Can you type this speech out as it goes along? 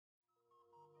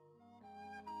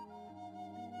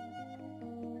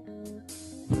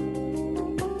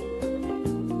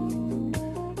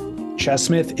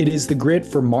Chessmith. It is the grid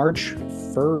for March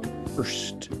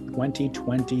 1st,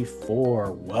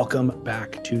 2024. Welcome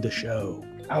back to the show.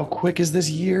 How quick is this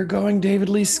year going, David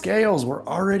Lee Scales? We're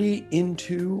already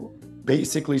into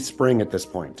basically spring at this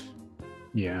point.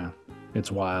 Yeah,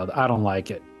 it's wild. I don't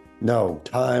like it. No,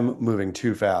 time moving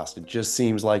too fast. It just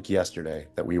seems like yesterday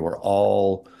that we were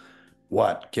all,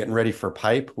 getting ready for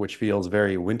Pipe, which feels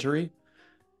very wintry.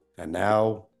 And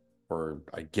now we're,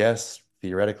 I guess,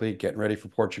 theoretically getting ready for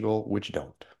Portugal, which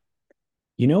don't.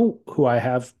 You know who I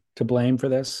have to blame for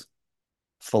this?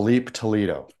 Felipe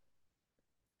Toledo.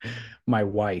 My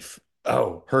wife.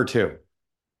 Oh, her too.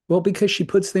 Well, because she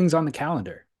puts things on the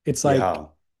calendar. It's like Yeah.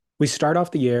 we start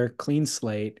off the year, clean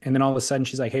slate, and then all of a sudden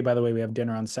she's like, hey, by the way, we have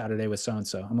dinner on Saturday with so and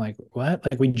so. I'm like, what?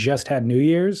 Like, we just had New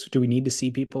Year's. Do we need to see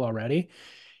people already?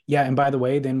 Yeah. And by the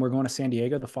way, then we're going to San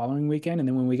Diego the following weekend. And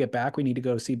then when we get back, we need to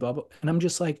go see blah, blah. And I'm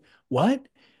just like, what?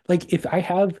 Like, if I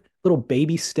have little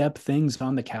baby step things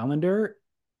on the calendar,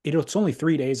 it's only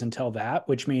 3 days until that,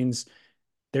 which means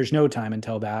there's no time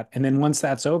until that. And then once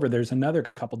that's over, there's another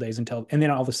couple days until, and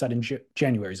then all of a sudden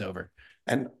January's over.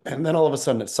 And then all of a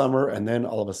sudden it's summer, and then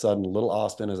all of a sudden little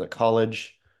Austin is at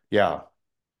college. Yeah.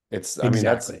 I mean,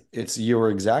 Exactly. you were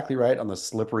exactly right on the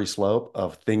slippery slope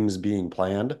of things being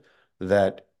planned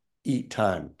that eat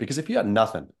time. Because if you had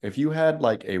nothing, if you had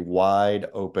like a wide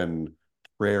open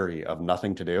prairie of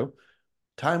nothing to do,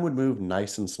 time would move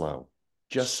nice and slow,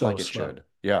 just So like it slow. should.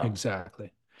 Yeah.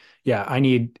 Exactly. Yeah, I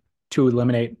need to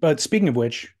eliminate. But speaking of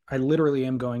which, I literally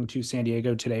am going to San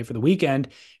Diego today for the weekend,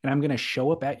 and I'm going to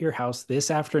show up at your house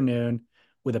this afternoon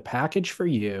with a package for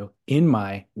you in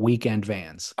my weekend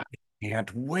vans.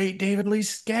 Can't wait, David Lee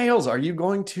Scales. Are you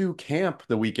going to camp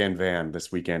the weekend van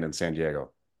this weekend in San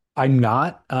Diego? I'm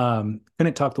not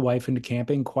couldn't talk the wife into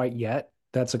camping quite yet.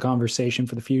 That's a conversation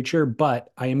for the future,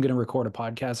 but I am going to record a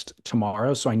podcast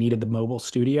tomorrow, so I needed the mobile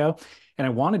studio, and I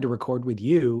wanted to record with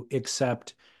you,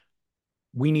 except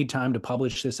we need time to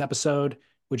publish this episode,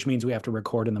 which means we have to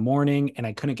record in the morning. And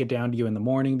I couldn't get down to you in the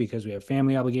morning because we have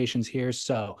family obligations here.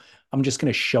 So I'm just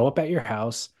going to show up at your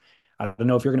house. I don't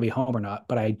know if you're going to be home or not,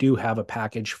 but I do have a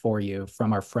package for you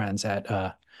from our friends at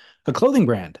a clothing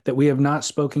brand that we have not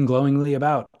spoken glowingly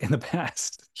about in the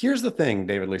past. Here's the thing,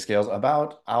 David Lee Scales,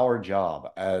 about our job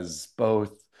as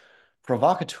both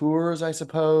provocateurs, I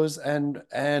suppose, and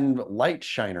light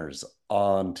shiners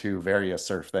onto various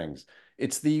surf things.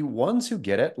 It's the ones who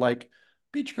get it. Like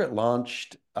Beach Grit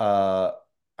launched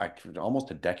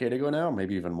almost a decade ago now,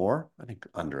 maybe even more. I think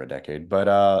under a decade. But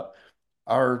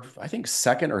our I think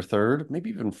second or third,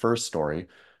 maybe even first story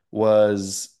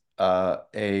was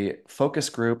a focus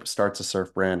group starts a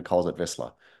surf brand, calls it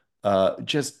Visla.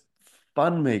 Just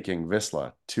fun making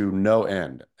Visla to no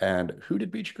end. And who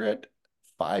did Beach Grit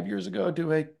 5 years ago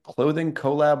do a clothing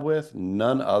collab with?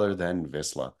 None other than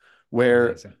Visla, where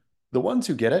Amazing. the ones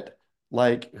who get it,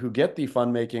 like who get the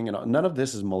fun making, and none of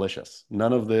this is malicious.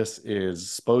 None of this is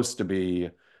supposed to be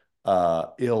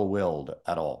ill-willed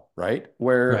at all, right?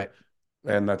 Where Right.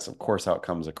 and that's of course how it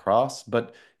comes across.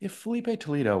 But if Felipe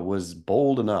Toledo was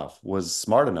bold enough, was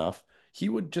smart enough, he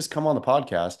would just come on the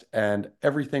podcast and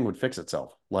everything would fix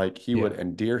itself. Like he Yeah. would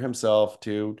endear himself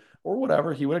to, or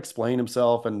whatever, he would explain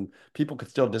himself and people could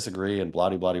still disagree and blah,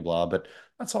 blah, blah, blah. But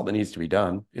that's all that needs to be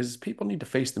done is people need to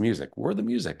face the music. We're the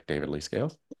music, David Lee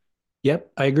Scales.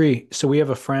 Yep, I agree. So we have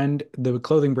a friend, the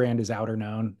clothing brand is Outer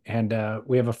Known, and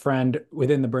we have a friend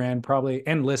within the brand, probably,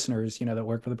 and listeners, that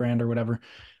work for the brand or whatever.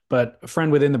 But a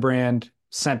friend within the brand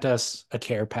sent us a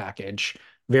care package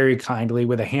very kindly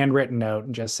with a handwritten note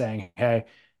and just saying, hey,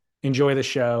 enjoy the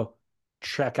show,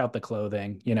 check out the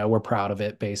clothing. We're proud of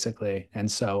it, basically.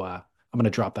 And so I'm going to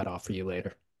drop that off for you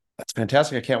later. That's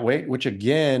fantastic. I can't wait. Which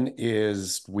again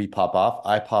is we pop off,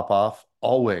 I pop off,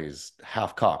 always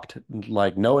half cocked,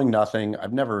 like knowing nothing.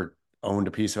 I've never owned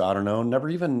a piece of outer known, never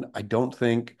even, I don't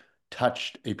think,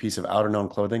 touched a piece of outer known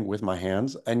clothing with my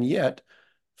hands, and yet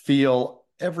feel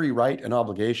every right and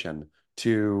obligation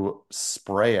to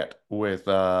spray it with,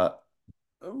 I'm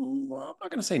not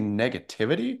going to say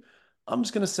negativity. I'm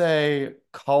just going to say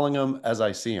calling them as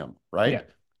I see them, Yeah. right?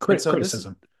 And so this is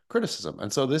Criticism. criticism.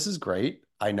 And so this is great.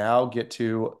 I now get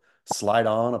to slide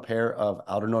on a pair of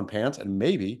outer known pants and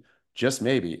maybe, just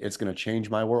maybe, it's going to change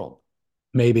my world.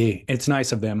 Maybe it's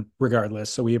nice of them regardless.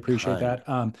 So we appreciate Kind.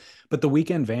 that. But the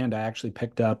weekend van I actually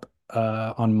picked up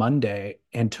on Monday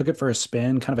and took it for a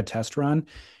spin, kind of a test run,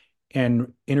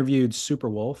 and interviewed Super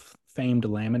Wolf, famed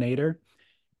laminator.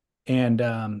 And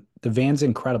the van's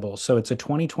incredible. So it's a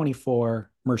 2024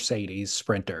 Mercedes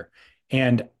Sprinter.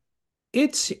 And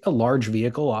it's a large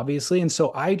vehicle, obviously. And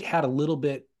so I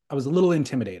was a little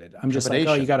intimidated. I'm just like,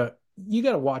 oh, you Trepidation. gotta, you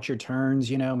got to watch your turns,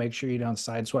 make sure you don't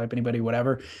sideswipe anybody,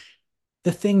 whatever.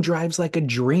 The thing drives like a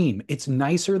dream. It's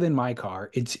nicer than my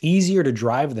car. It's easier to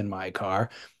drive than my car.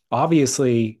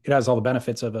 Obviously, it has all the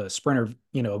benefits of a Sprinter,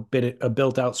 a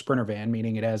built out Sprinter van,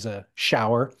 meaning it has a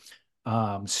shower,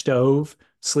 stove,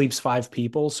 sleeps five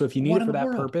people. So if you need What it in for the that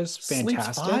world? purpose, Sleeps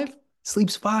fantastic. five?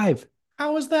 Sleeps five.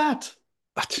 How is that?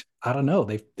 But I don't know.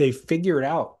 They figure it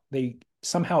out. They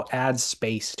somehow add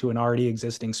space to an already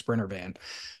existing Sprinter van.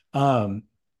 Um,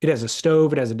 it has a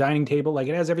stove, it has a dining table, like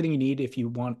it has everything you need if you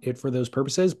want it for those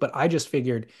purposes. But I just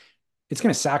figured it's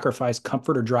going to sacrifice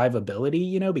comfort or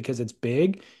drivability, because it's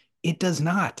big. It does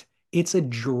not. It's a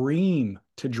dream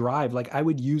to drive. Like I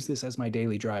would use this as my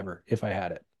daily driver if I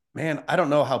had it. Man, I don't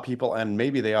know how people, and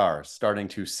maybe they are, starting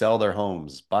to sell their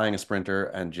homes, buying a Sprinter,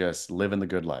 and just living the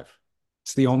good life.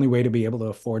 It's the only way to be able to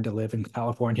afford to live in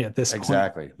California at this point.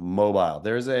 Exactly. Mobile.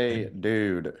 There's a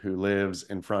dude who lives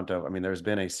in front of, I mean, there's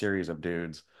been a series of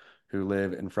dudes who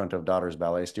live in front of Daughter's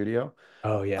Ballet Studio.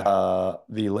 Oh yeah.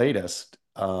 The latest,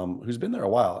 who's been there a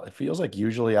while, it feels like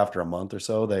usually after a month or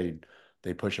so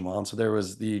they push him on. So there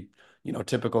was the,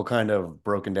 typical kind of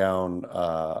broken down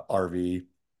RV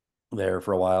there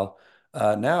for a while.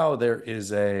 Now there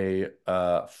is a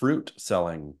fruit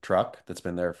selling truck that's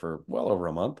been there for well over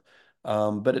a month.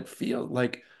 But it feels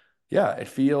like, yeah, it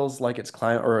feels like it's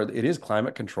climate or it is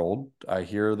climate controlled. I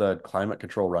hear the climate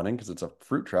control running because it's a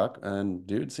fruit truck, and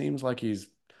dude seems like he's,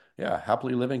 yeah,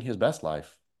 happily living his best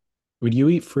life. Would you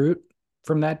eat fruit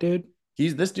from that dude?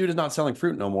 This dude is not selling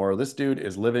fruit no more. This dude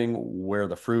is living where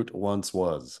the fruit once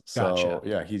was. So Gotcha.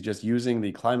 yeah, he's just using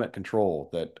the climate control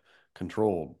that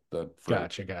controlled the fruit.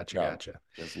 Gotcha. Gotcha. Yeah, Gotcha.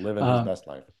 just living his Uh, best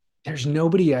life. there's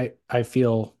nobody I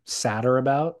feel sadder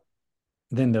about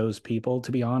than those people,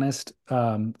 to be honest,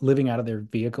 living out of their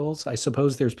vehicles. I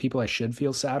suppose there's people I should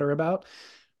feel sadder about,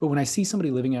 but when I see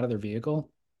somebody living out of their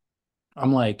vehicle,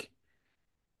 I'm like,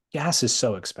 gas is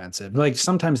so expensive. Like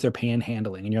sometimes they're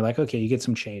panhandling and you're like, okay, you get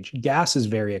some change. Gas is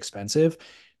very expensive.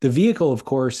 The vehicle, of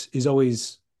course, is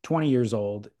always 20 years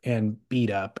old and beat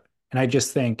up. And I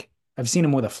just think I've seen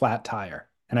them with a flat tire.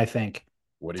 And I think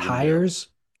What are you gonna do? tires,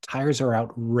 tires are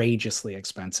outrageously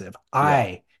expensive. Yeah.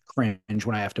 I cringe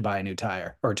when I have to buy a new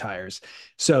tire or tires.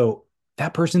 So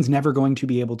that person's never going to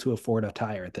be able to afford a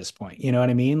tire at this point. You know what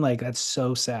I mean? Like that's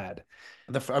so sad.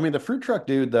 I mean, the fruit truck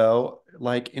dude, though,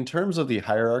 like in terms of the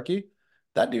hierarchy,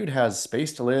 that dude has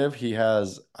space to live. He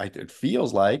has, it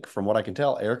feels like, from what I can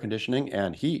tell, air conditioning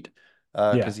and heat.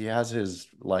 Yeah. Because he has his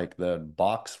like the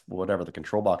box, whatever the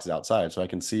control box is outside, so I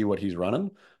can see what he's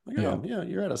running. Like, Yeah. oh, yeah,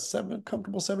 you're at a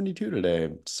comfortable 72 today,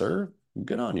 sir.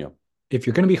 Good on you. If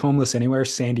you're going to be homeless anywhere,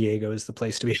 San Diego is the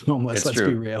place to be homeless. It's Let's be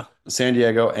true. real. San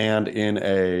Diego and in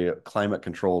a climate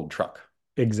controlled truck.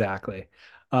 Exactly.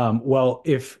 Well,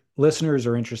 if listeners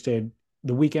are interested,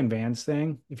 the weekend vans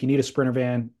thing, if you need a Sprinter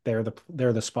van, they're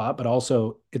the spot, but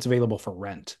also it's available for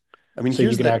rent. I mean, So you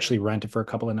here's could the actually rent it for a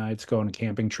couple of nights, go on a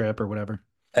camping trip or whatever.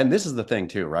 And this is the thing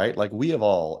too, right? Like we have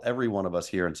all, every one of us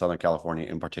here in Southern California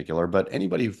in particular, but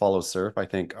anybody who follows surf, I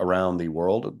think around the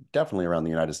world, definitely around the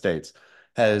United States,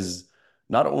 has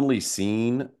not only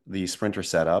seen the Sprinter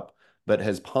setup, but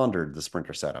has pondered the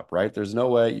Sprinter setup, right? There's no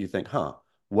way you think, huh,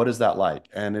 what is that like?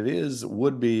 And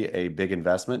would be a big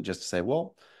investment just to say,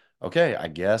 well, okay, I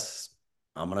guess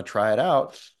I'm gonna try it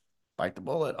out, bite the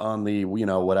bullet on the,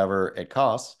 whatever it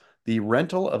costs. The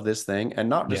rental of this thing, and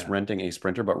not just Yeah. renting a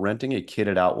Sprinter, but renting a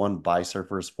kitted out one by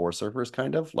surfers for surfers,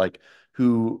 kind of like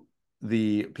who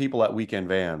the people at Weekend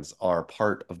Vans are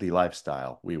part of the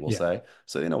lifestyle, we will Yeah. say.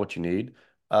 So they know what you need.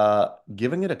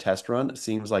 Giving it a test run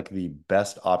seems like the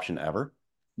best option ever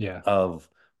Yeah. of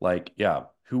like, yeah,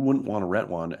 who wouldn't want to rent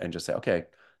one and just say, okay,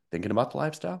 thinking about the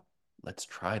lifestyle? Let's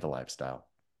try the lifestyle.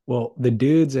 Well, the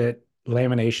dudes at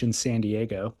Lamination San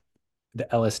Diego, the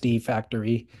LSD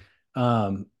factory,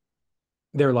 um,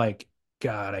 they're like,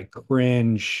 God, I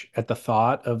cringe at the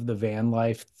thought of the van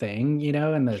life thing,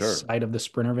 and the Sure. sight of the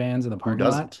Sprinter vans in the Who parking lot.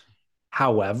 doesn't?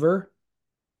 However,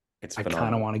 It's I kind of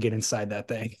phenomenal. want to get inside that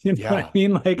thing. You know what I Yeah.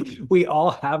 mean? Like we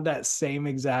all have that same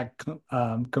exact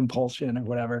compulsion or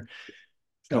whatever.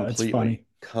 So it's Completely. funny.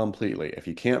 Completely. If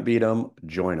you can't beat them,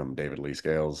 join them, David Lee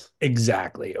Scales.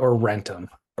 Exactly. Or rent them.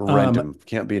 Rent Um, them.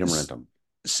 Can't beat them, rent them.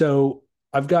 so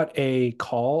I've got a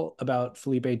call about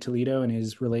Felipe Toledo and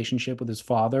his relationship with his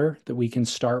father that we can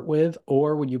start with,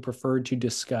 or would you prefer to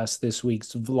discuss this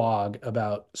week's vlog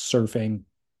about surfing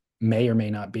may or may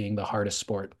not being the hardest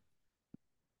sport?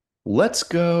 Let's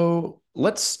go.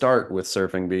 Let's start with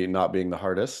surfing not being the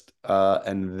hardest,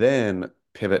 and then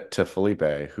pivot to Felipe,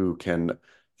 who can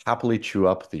happily chew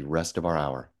up the rest of our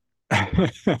hour.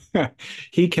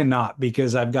 He cannot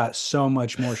because I've got so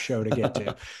much more show to get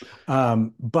to.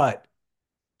 But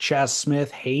Chaz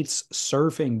Smith hates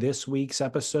surfing. This week's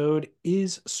episode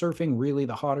is surfing really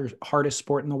the hardest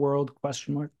sport in the world?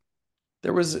 Question mark.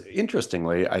 There was,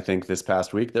 interestingly, I think this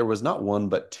past week, there was not one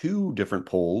but two different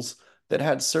polls that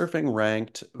had surfing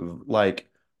ranked like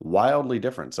wildly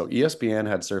different. So ESPN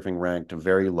had surfing ranked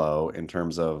very low in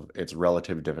terms of its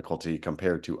relative difficulty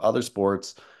compared to other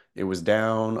sports. It was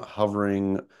down,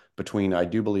 hovering between, I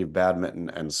do believe, badminton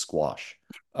and squash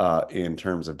in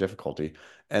terms of difficulty.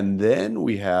 And then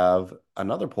we have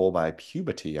another poll by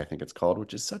Pubity, I think it's called,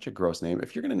 which is such a gross name.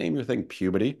 If you're going to name your thing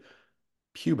Pubity,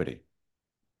 Pubity.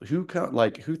 Who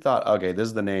thought, okay, this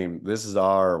is the name, this is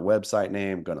our website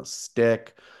name, gonna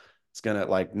stick. It's gonna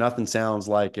like nothing sounds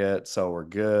like it, so we're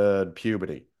good.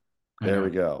 Puberty. I There we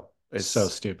know. go. So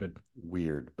It's stupid.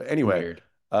 weird. But anyway, Weird.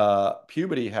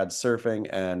 Puberty had surfing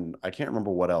and I can't remember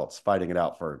what else, fighting it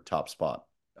out for top spot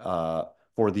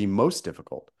for the most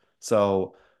difficult.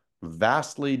 So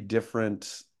vastly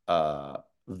different,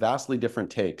 vastly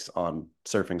different takes on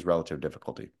surfing's relative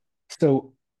difficulty.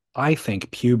 So I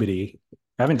think puberty,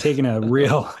 I haven't taken a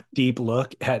real deep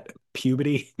look at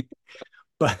puberty,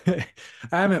 but I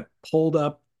haven't pulled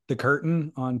up the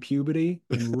curtain on puberty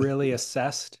and really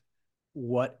assessed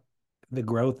what the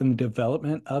growth and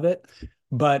development of it.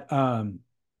 But I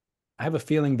have a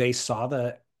feeling they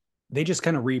just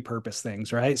kind of repurpose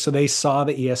things, right? So they saw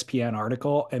the ESPN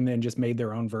article and then just made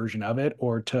their own version of it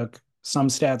or took some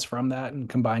stats from that and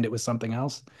combined it with something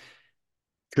else.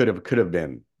 Could have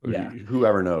been. Yeah.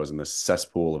 Whoever knows in this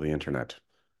cesspool of the internet.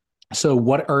 So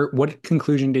what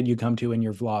conclusion did you come to in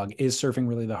your vlog? Is surfing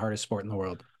really the hardest sport in the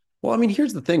world? Well, I mean,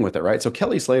 here's the thing with it, right? So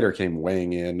Kelly Slater came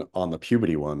weighing in on the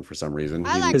puberty one for some reason.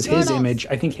 I like Because his turtles. image,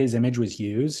 I think his image was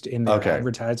used in their Okay.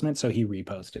 advertisement, so he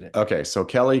reposted it. Okay. So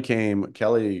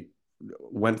Kelly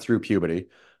went through puberty,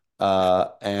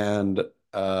 and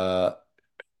uh,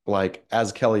 like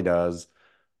as Kelly does,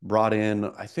 brought in,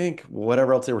 I think,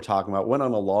 whatever else they were talking about, went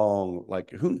on a long,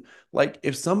 like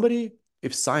if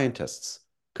scientists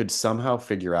could somehow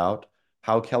figure out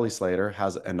how Kelly Slater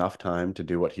has enough time to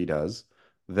do what he does,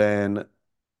 then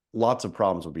lots of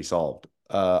problems would be solved.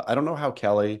 I don't know how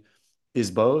Kelly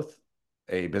is both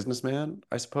a businessman,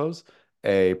 I suppose,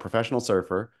 a professional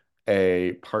surfer,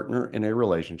 a partner in a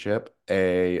relationship,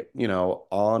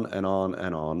 on and on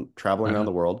and on, traveling around Uh,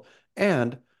 the world,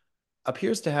 and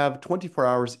appears to have 24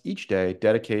 hours each day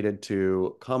dedicated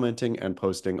to commenting and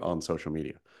posting on social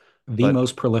media. the But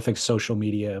most prolific social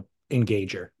media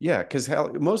engager. yeah, because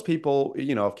most people,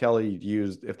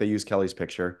 if they use Kelly's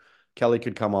picture, Kelly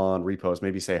could come on, repost,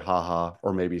 maybe say haha,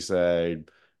 or maybe say,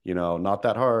 not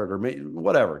that hard, or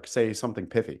whatever, say something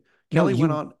pithy. No, Kelly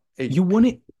went on a you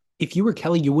wouldn't if you were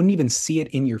Kelly, you wouldn't even see it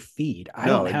in your feed. I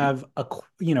no, don't have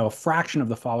a fraction of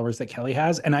the followers that Kelly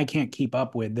has, and I can't keep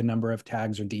up with the number of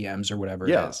tags or DMs or whatever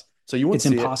it yeah. is. So you wouldn't It's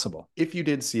see it. impossible. If you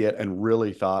did see it and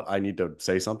really thought I need to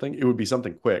say something, it would be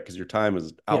something quick because your time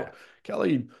is Yeah. out.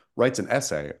 Kelly writes an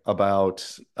essay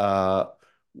about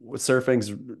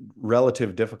surfing's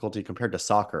relative difficulty compared to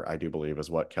soccer, I do believe, is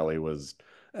what Kelly was,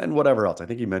 and whatever else. I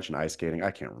think he mentioned ice skating.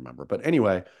 I can't remember. But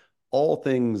anyway, all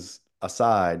things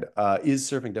aside, is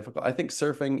surfing difficult? I think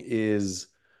surfing is,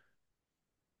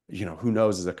 who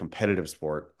knows, is a competitive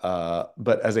sport.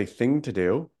 But as a thing to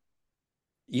do,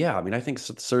 yeah, I mean, I think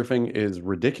surfing is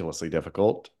ridiculously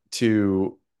difficult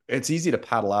to. It's easy to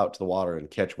paddle out to the water and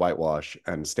catch whitewash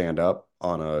and stand up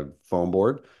on a foam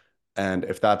board. And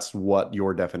if that's what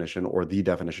your definition or the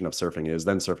definition of surfing is,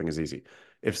 then surfing is easy.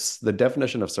 If the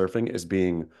definition of surfing is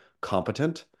being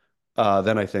competent,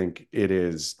 then I think it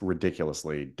is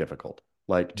ridiculously difficult.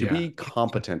 Like to Yeah. be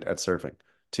competent at surfing,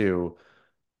 to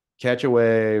catch a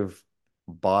wave,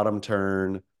 bottom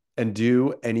turn, and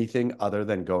do anything other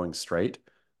than going straight,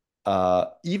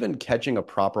 even catching a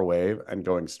proper wave and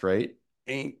going straight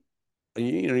ain't,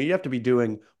 you have to be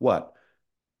doing what?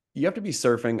 You have to be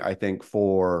surfing, I think,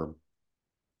 for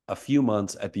a few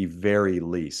months at the very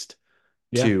least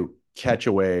Yeah. to catch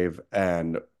a wave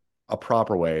and a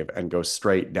proper wave and go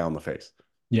straight down the face.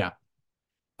 Yeah.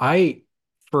 I,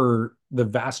 for the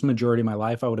vast majority of my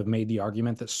life, I would have made the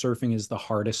argument that surfing is the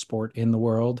hardest sport in the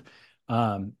world.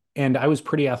 And I was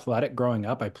pretty athletic growing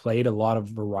up. I played a lot of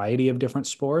variety of different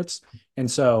sports. And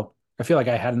so I feel like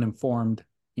I had an informed,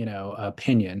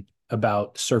 opinion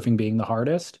about surfing being the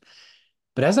hardest.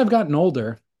 But as I've gotten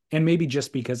older, and maybe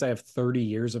just because I have 30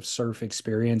 years of surf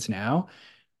experience now,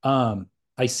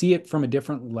 I see it from a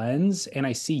different lens and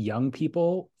I see young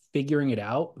people figuring it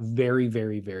out very,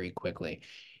 very, very quickly.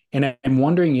 And I'm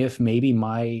wondering if maybe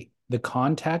the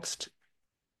context,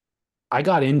 I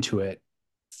got into it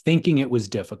thinking it was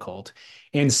difficult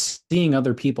and seeing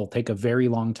other people take a very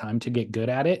long time to get good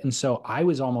at it. And so I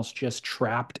was almost just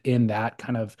trapped in that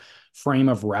kind of frame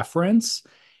of reference.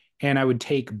 And I would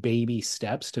take baby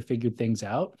steps to figure things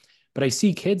out. But I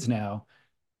see kids now,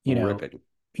 you know, Ripping.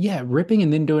 yeah, ripping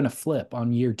and then doing a flip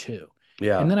on year two.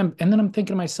 Yeah. And then I'm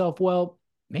thinking to myself, well,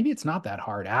 maybe it's not that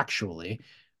hard actually.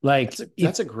 Like if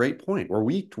That's a great point. Were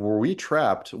we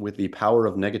trapped with the power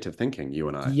of negative thinking, you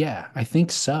and I? Yeah, I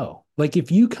think so. Like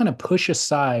if you kind of push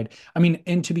aside, I mean,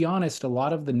 and to be honest, a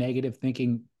lot of the negative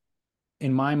thinking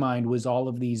in my mind was all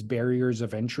of these barriers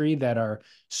of entry that are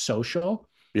social.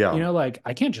 Yeah. Like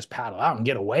I can't just paddle out and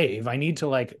get a wave. I need to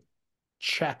like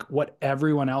check what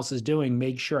everyone else is doing,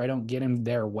 make sure I don't get in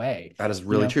their way. That is You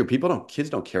really know, true. Kids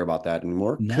don't care about that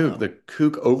anymore. The no.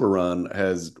 kook overrun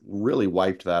has really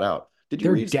wiped that out. Did you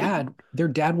Their read? dad, their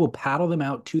dad will paddle them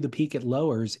out to the peak at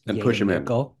lowers, And yay push and him in.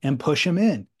 nickel, and push them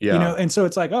in. Yeah. And so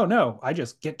it's like, oh no, I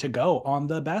just get to go on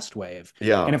the best wave. And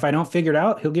Yeah. if I don't figure it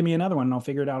out, he'll give me another one and I'll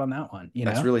figure it out on that one,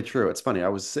 That's really true. It's funny. I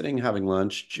was sitting having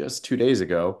lunch just 2 days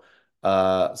ago.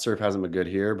 Surf hasn't been good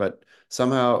here, but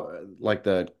somehow, like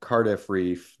the Cardiff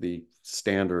Reef, the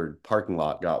standard parking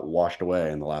lot got washed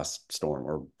away in the last storm,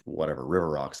 or whatever. River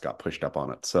rocks got pushed up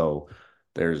on it. So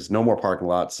there's no more parking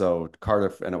lot. So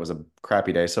Cardiff, and it was a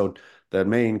crappy day. So the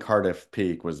main Cardiff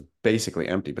peak was basically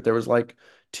empty, but there was like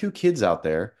two kids out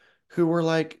there who were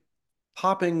like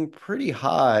popping pretty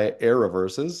high air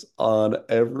reverses on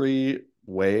every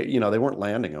way. They weren't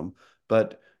landing them,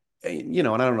 but and I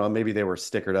don't know, maybe they were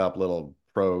stickered up little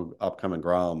pro upcoming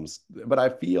Groms, but I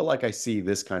feel like I see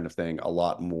this kind of thing a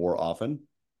lot more often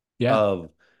Yeah. of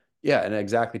yeah, and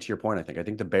exactly to your point, I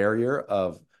think the barrier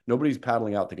of nobody's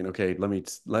paddling out thinking, okay, let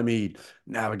me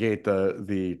navigate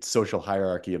the social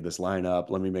hierarchy of this lineup,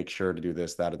 let me make sure to do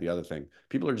this, that, or the other thing.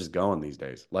 People are just going these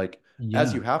days, like,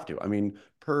 as you Yeah. have to. I mean,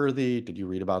 did you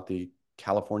read about the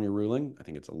California ruling? I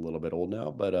think it's a little bit old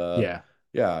now, but Yeah.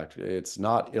 yeah, it's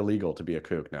not illegal to be a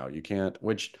kook now. You can't,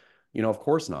 which, of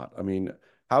course not. I mean,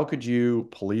 how could you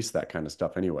police that kind of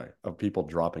stuff anyway, of people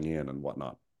dropping in and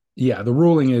whatnot? Yeah. The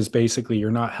ruling is basically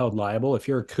you're not held liable. If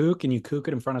you're a kook and you kook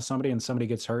it in front of somebody and somebody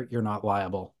gets hurt, you're not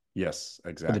liable Yes, for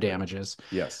the exactly. damages.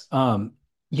 Yes. Um,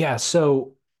 yeah.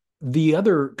 So the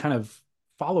other kind of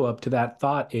follow up to that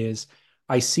thought is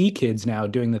I see kids now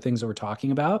doing the things that we're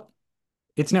talking about.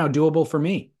 It's now doable for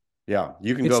me. Yeah,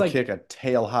 you can It's go like kick a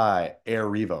tail high air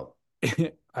revo.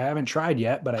 I haven't tried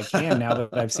yet, but I can now that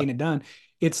I've seen it done.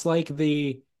 It's like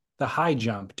the high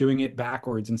jump, doing it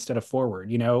backwards instead of forward,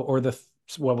 or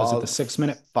what was it, the 6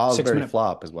 minute, six Fosbury minute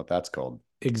flop is what that's called.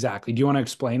 exactly. Do you want to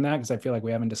explain that? Because I feel like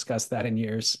we haven't discussed that in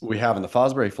years. We have, and the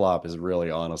Fosbury flop is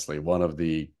really honestly one of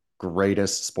the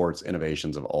greatest sports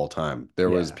innovations of all time. There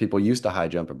was Yeah. people used to high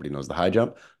jump. Everybody knows the high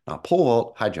jump, not pole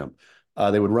vault, high jump.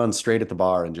 They would run straight at the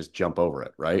bar and just jump over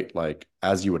it, right? Like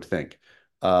as you would think.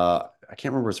 I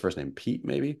can't remember his first name, Pete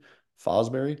maybe,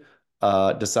 Fosbury.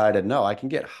 Decided no, I can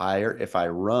get higher if I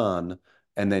run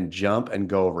and then jump and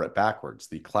go over it backwards.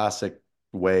 The classic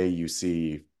way you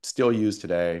see still used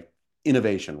today,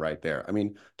 innovation right there. I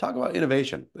mean, talk about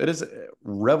innovation. It has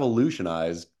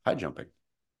revolutionized high jumping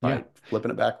Yeah. by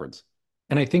flipping it backwards.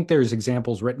 And I think there's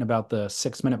examples written about the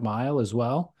 6 minute mile as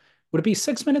well. Would it be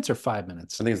 6 minutes or 5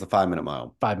 minutes? I think it's the 5 minute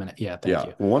mile. 5 minute. Yeah. Thank Yeah.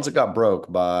 you. Well, once it got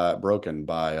broken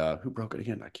by who broke it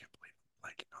again? I can't believe I'm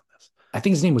blanking on this. I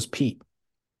think his name was Pete.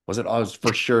 Was it? Oh, it was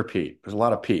for sure Pete. There's a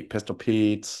lot of Pete, Pistol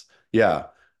Pete's. Yeah.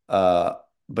 Uh,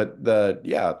 but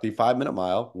the 5 minute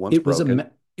mile once it was a broken.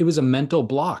 it was a mental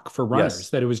block for runners Yes.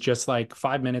 that it was just like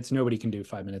 5 minutes, nobody can do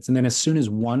 5 minutes, and then as soon as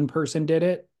one person did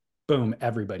it, boom,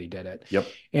 everybody did it. Yep.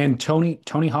 And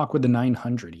Tony Hawk with the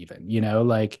 900, even,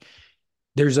 like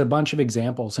there's a bunch of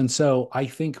examples. And so I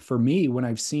think for me, when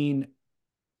I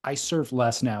surf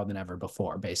less now than ever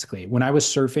before. Basically, when I was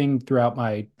surfing throughout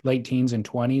my late teens and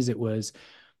 20s, it was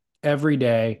every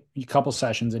day, a couple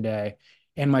sessions a day,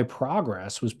 and my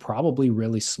progress was probably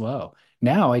really slow.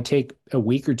 Now I take a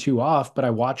week or two off, but I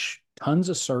watch tons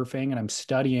of surfing and I'm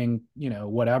studying,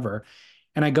 whatever.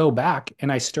 And I go back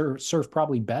and I surf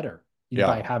probably better by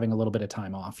Yeah. having a little bit of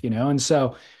time off. And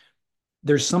so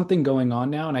there's something going on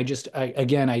now. And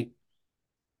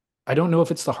I don't know if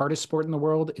it's the hardest sport in the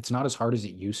world. It's not as hard as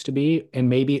it used to be. And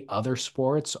maybe other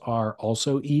sports are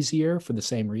also easier for the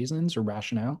same reasons or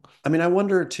rationale. I mean, I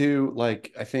wonder too,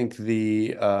 like, I think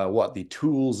the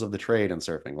tools of the trade in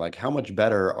surfing, like how much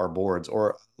better are boards,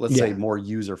 or let's say Yeah. more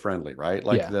user friendly, right?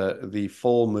 Like Yeah. the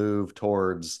full move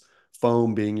towards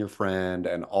foam being your friend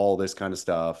and all this kind of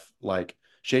stuff. Like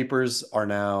shapers are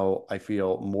now, I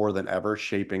feel, more than ever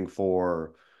shaping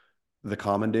for the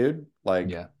common dude, like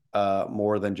Yeah.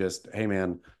 more than just, hey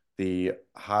man, the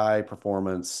high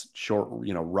performance short,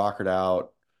 rockered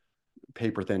out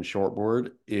paper thin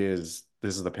shortboard is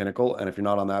this is the pinnacle. And if you're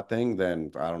not on that thing,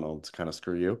 then I don't know, it's kind of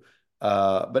screw you.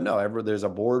 But no, there's a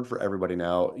board for everybody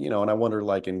now, and I wonder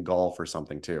like in golf or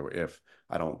something too, if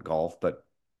I don't golf, but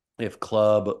if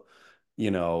club,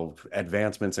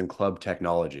 advancements in club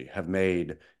technology have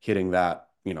made hitting that,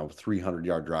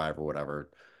 300-yard drive or whatever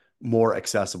more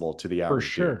accessible to the For average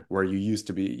dude, sure. where you used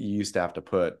to have to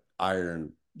put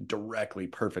iron directly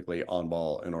perfectly on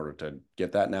ball in order to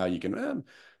get that. Now you can,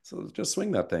 so just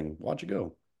swing that thing, watch it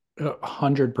go.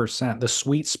 100%. The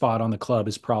sweet spot on the club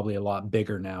is probably a lot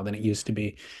bigger now than it used to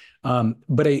be. And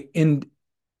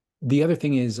the other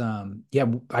thing is, yeah,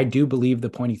 I do believe the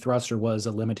pointy thruster was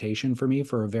a limitation for me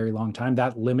for a very long time.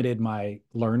 That limited my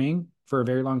learning for a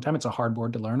very long time. It's a hard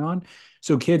board to learn on.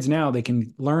 So kids now, they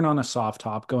can learn on a soft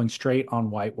top going straight on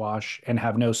whitewash and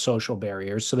have no social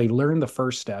barriers. So they learn the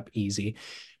first step easy,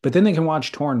 but then they can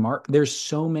watch Torn Mark. There's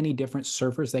so many different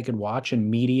surfers they could watch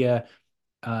and media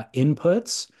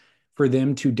inputs for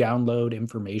them to download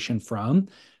information from.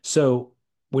 So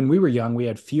when we were young, we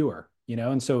had fewer,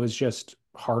 and so it was just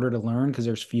harder to learn because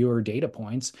there's fewer data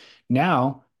points.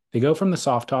 Now they go from the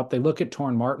soft top, they look at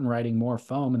Torn Martin riding more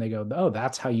foam, and they go, "Oh,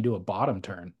 that's how you do a bottom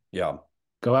turn." Yeah.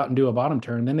 Go out and do a bottom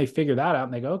turn. Then they figure that out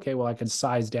and they go, "Okay, well, I can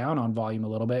size down on volume a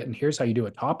little bit, and here's how you do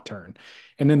a top turn."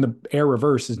 And then the air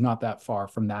reverse is not that far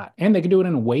from that. And they can do it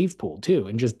in a wave pool too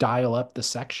and just dial up the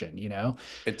section.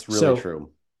 It's really So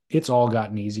true. it's all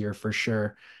gotten easier for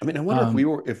sure. I mean, I wonder if we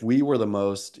Um, were if we were the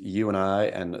most, you and I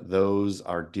and those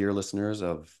our dear listeners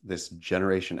of this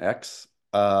Generation X,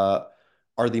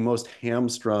 are the most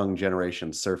hamstrung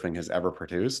generation surfing has ever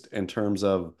produced in terms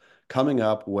of coming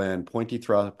up when pointy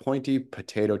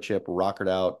potato chip rockered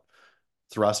out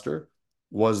thruster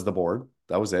was the board.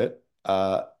 That was it.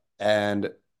 And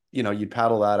you'd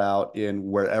paddle that out in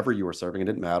wherever you were surfing. It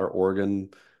didn't matter, Oregon,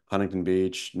 Huntington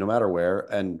Beach, no matter where,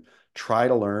 and try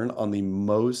to learn on the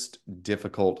most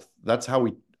difficult. That's how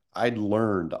I'd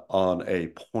learned on a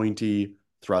pointy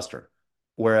thruster.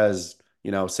 Whereas,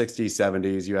 60s,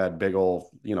 70s, you had big old,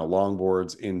 long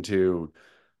boards into,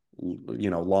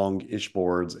 long-ish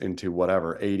boards into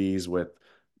whatever, 80s with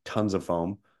tons of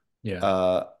foam.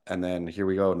 yeah. And then here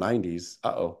we go, 90s.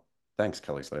 Uh-oh. Thanks,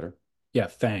 Kelly Slater. Yeah.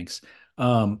 Thanks.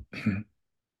 Um,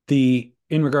 the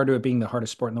in regard to it being the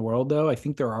hardest sport in the world, though, I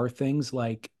think there are things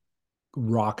like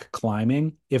rock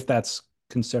climbing, if that's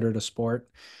considered a sport,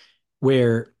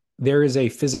 where there is a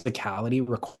physicality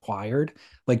required.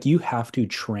 Like you have to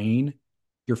train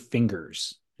your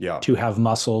fingers Yeah, to have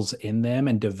muscles in them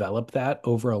and develop that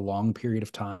over a long period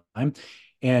of time.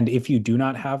 And if you do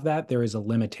not have that, there is a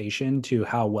limitation to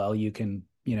how well you can,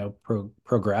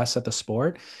 progress at the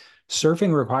sport.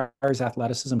 Surfing requires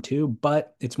athleticism too,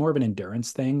 but it's more of an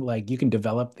endurance thing. Like you can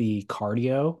develop the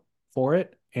cardio for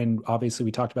it. And obviously,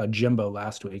 we talked about Jimbo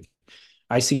last week.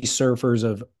 I see surfers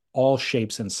of all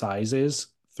shapes and sizes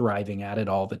thriving at it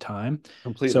all the time.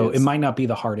 completely. So it might not be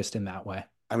the hardest in that way.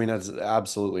 I mean, that's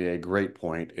absolutely a great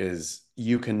point, is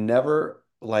you can never,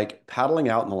 like paddling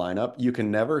out in the lineup, you can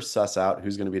never suss out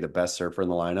who's going to be the best surfer in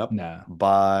the lineup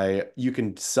No. you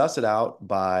can suss it out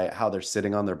by how they're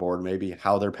sitting on their board, maybe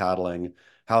how they're paddling,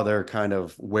 how they're kind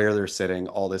of where they're sitting,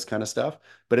 all this kind of stuff.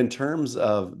 But in terms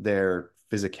of their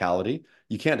physicality,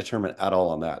 you can't determine at all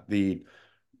on that. The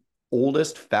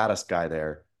oldest, fattest guy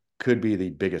there could be the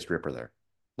biggest ripper there.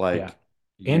 Yeah. Like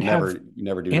And have you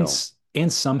never do and know.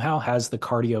 and somehow has the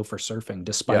cardio for surfing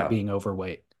despite Yeah. being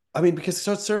overweight. I mean, because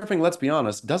so surfing, let's be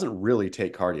honest, doesn't really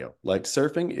take cardio. Like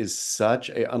surfing is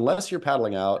unless you're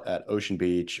paddling out at Ocean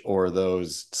Beach or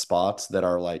those spots that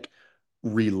are like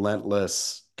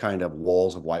relentless kind of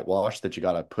walls of whitewash that you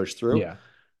got to push through. Yeah.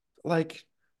 Like,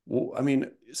 well, I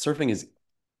mean, surfing is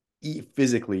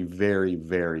physically very,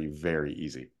 very, very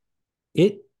easy.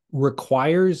 It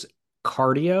requires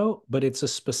cardio, but it's a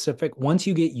specific once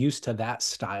you get used to that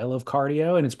style of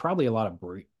cardio, and it's probably a lot of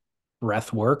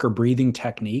breath work or breathing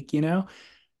technique.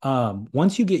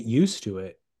 Once you get used to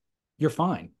it, you're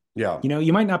fine. Yeah,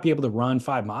 You might not be able to run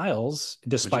 5 miles but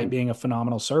despite being a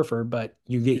phenomenal surfer, but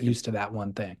you you get can used to that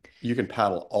one thing. you can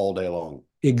paddle all day long.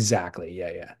 Exactly.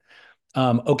 Yeah,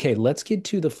 yeah. Okay, let's get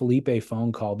to the Felipe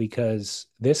phone call because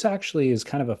this actually is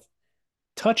kind of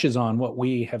touches on what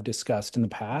we have discussed in the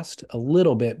past a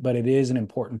little bit, but it is an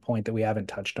important point that we haven't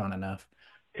touched on enough.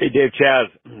 Hey, Dave Chaz,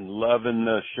 loving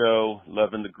the show,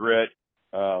 loving the grit.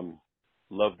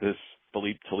 Love this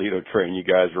Felipe Toledo train you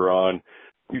guys are on.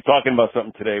 You're talking about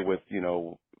something today with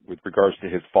regards to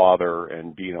his father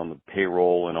and being on the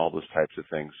payroll and all those types of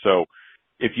things. So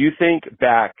if you think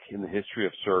back in the history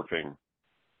of surfing,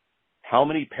 how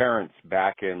many parents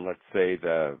back in, let's say,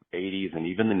 the 80s and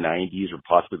even the 90s or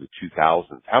possibly the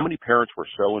 2000s, how many parents were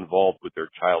so involved with their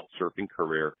child's surfing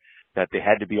career that they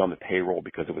had to be on the payroll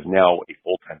because it was now a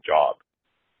full-time job?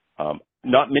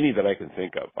 Not many that I can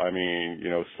think of. I mean, you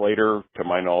know, Slater, to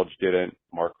my knowledge, didn't.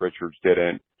 Mark Richards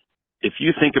didn't. If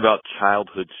you think about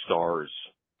childhood stars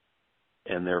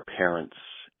and their parents,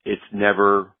 it's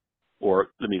never, or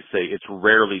let me say, it's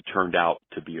rarely turned out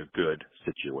to be a good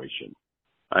situation.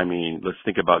 I mean, let's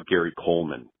think about Gary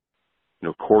Coleman, you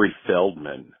know, Corey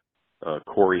Feldman,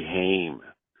 Corey Haim,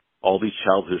 all these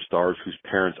childhood stars whose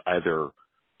parents either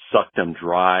sucked them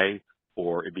dry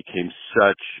or it became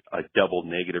such a double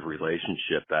negative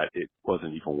relationship that it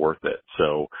wasn't even worth it.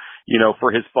 So, you know,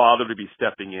 for his father to be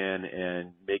stepping in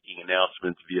and making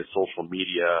announcements via social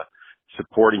media,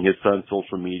 supporting his son's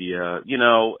social media, you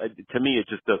know, to me, it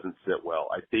just doesn't sit well.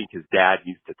 I think his dad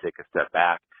needs to take a step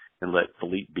back and let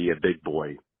Philippe be a big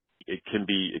boy. It can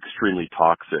be extremely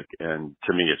toxic, and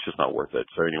to me, it's just not worth it.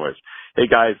 So anyways, hey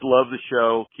guys, love the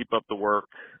show. Keep up the work.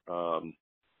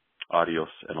 Adios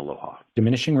and aloha.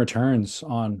 Diminishing returns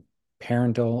on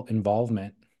parental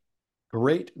involvement.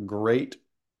 Great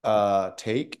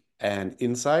take and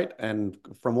insight. And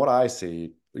from what I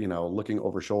see, you know, looking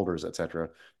over shoulders, etc.,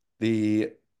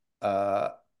 the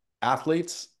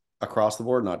athletes across the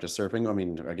board, not just surfing. I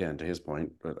mean, again, to his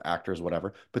point, actors,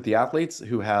 whatever, but the athletes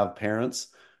who have parents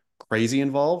crazy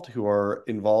involved, who are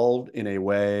involved in a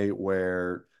way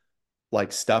where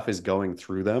like stuff is going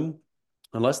through them,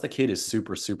 unless the kid is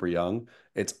super young,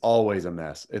 it's always a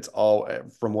mess. It's all,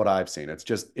 from what I've seen, it's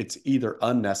just, it's either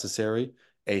unnecessary,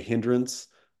 a hindrance,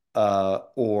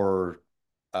 or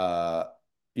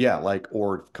yeah, like,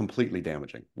 or completely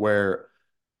damaging, where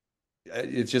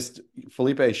it's just,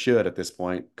 Felipe should at this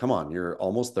point, come on, you're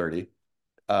almost 30.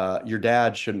 Your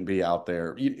dad shouldn't be out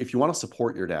there. If you want to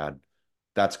support your dad,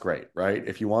 that's great, right?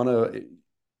 If you want to,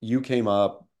 you came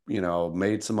up, you know,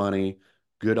 made some money,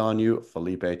 good on you,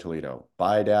 Felipe Toledo.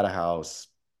 Buy dad a house,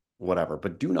 whatever.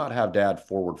 But do not have dad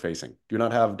forward facing. Do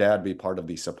not have dad be part of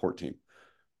the support team.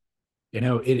 You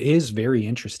know, it is very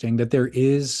interesting that there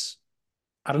is,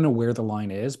 I don't know where the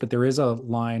line is, but there is a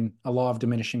line, a law of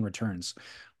diminishing returns,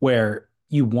 where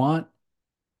you want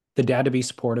the dad to be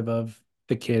supportive of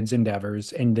the kid's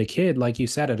endeavors. And the kid, like you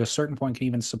said, at a certain point can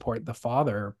even support the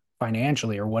father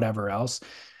financially or whatever else.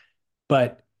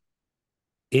 But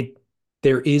it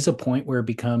there is a point where it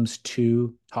becomes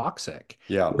too toxic,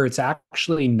 Yeah. where it's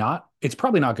actually not, it's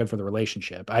probably not good for the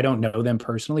relationship. I don't know them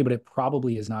personally, but it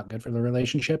probably is not good for the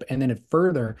relationship. And then it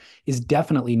further is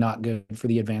definitely not good for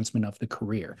the advancement of the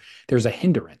career. There's a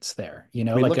hindrance there, you I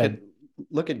know, mean, like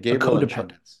look at a Gabriel and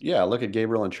codependence. yeah, look at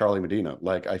Gabriel and Charlie Medina.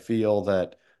 Like I feel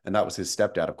that, and that was his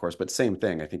stepdad, of course, but same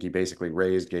thing. I think he basically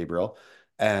raised Gabriel,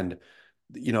 and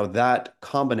you know that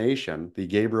combination, the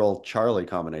Gabriel Charlie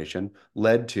combination,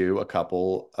 led to a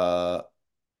couple.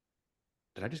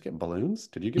 Did I just get balloons?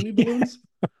 Did you give me Yeah. balloons?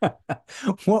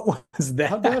 What was How'd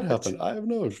that that? happen? I have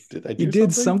no. Did I You do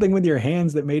did something? something with your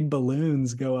hands that made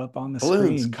balloons go up on the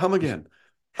Balloons, screen. come again.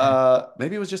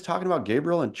 Maybe it was just talking about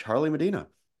Gabriel and Charlie Medina.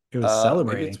 It was Maybe it's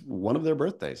celebrating. one of their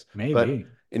birthdays. But Maybe.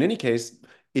 in any case,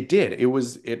 it did.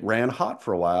 It ran hot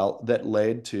for a while. That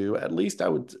led to at least I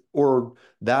would, or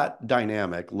that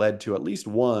dynamic led to at least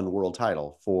one world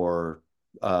title for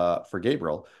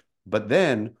Gabriel. But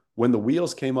then when the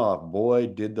wheels came off, boy,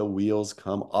 did the wheels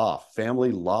come off.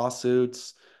 Family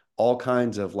lawsuits, all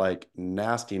kinds of like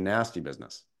nasty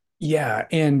business. Yeah.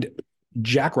 And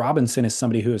Jack Robinson is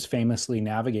somebody who has famously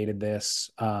navigated this,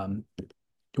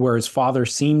 where his father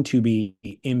seemed to be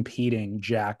impeding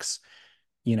Jack's,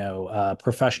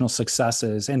 professional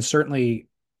successes and certainly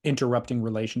interrupting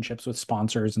relationships with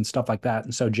sponsors and stuff like that.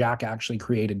 And so Jack actually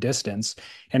created distance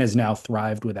and has now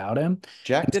thrived without him.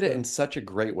 Jack And did it so, in such a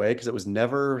great way because it was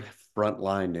never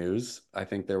frontline news. I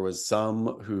think there was some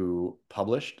who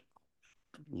published,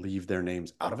 leave their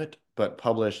names out of it, but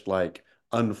published like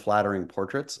unflattering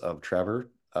portraits of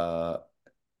Trevor,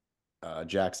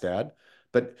 Jack's dad.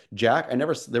 But Jack,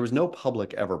 there was no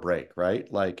public ever break, right?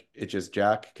 Like it just,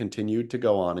 Jack continued to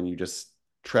go on and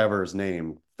Trevor's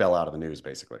name fell out of the news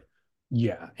basically.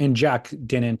 yeah. And Jack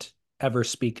didn't ever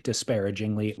speak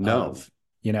disparagingly No.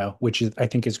 of, which is, I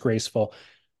think is graceful.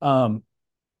 Um,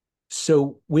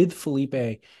 so with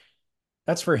Felipe,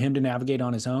 that's for him to navigate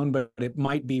on his own, but it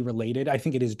might be related. I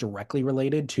think it is directly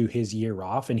related to his year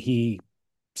off. And he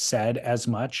said as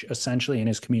much essentially in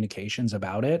his communications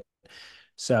about it.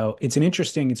 So it's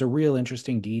a real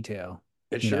interesting detail,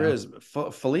 It you sure know? is.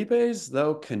 Felipe's,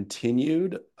 though,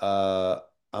 continued,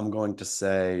 I'm going to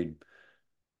say,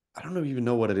 I don't even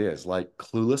know what it is, like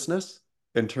cluelessness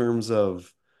in terms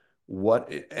of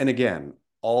and again,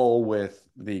 all with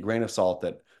the grain of salt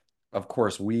that, of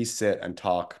course, we sit and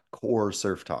talk core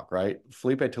surf talk, right?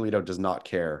 Felipe Toledo does not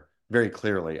care very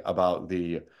clearly about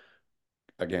the,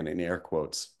 again, in air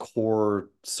quotes, core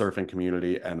surfing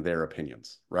community and their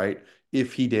opinions, right?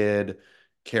 If he did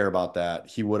care about that,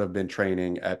 he would have been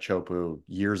training at Chopu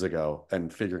years ago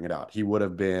and figuring it out. He would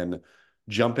have been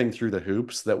jumping through the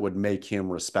hoops that would make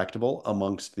him respectable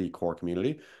amongst the core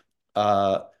community.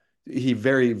 Uh, he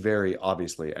very, very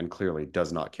obviously and clearly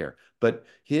does not care. But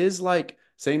his like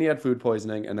saying he had food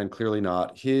poisoning and then clearly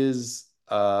not, his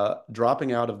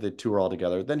dropping out of the tour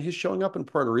altogether, then his showing up in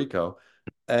Puerto Rico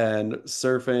and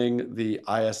surfing the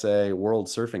ISA World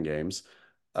Surfing Games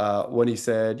when he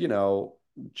said,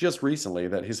 just recently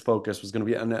that his focus was going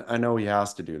to be, and I know he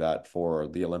has to do that for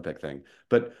the Olympic thing,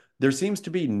 but there seems to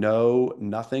be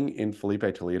nothing in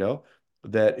Felipe Toledo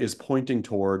that is pointing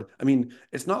toward, I mean,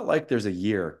 it's not like there's a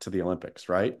year to the Olympics,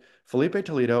 right? Felipe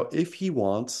Toledo, if he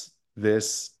wants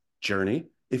this journey,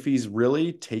 if he's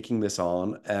really taking this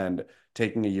on and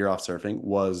taking a year off surfing,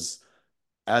 was,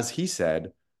 as he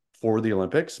said, for the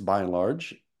Olympics by and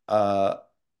large,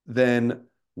 then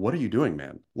what are you doing,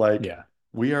 man? Like, Yeah.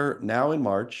 we are now in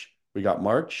March. We got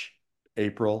March,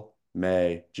 April,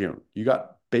 May, June. You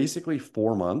got basically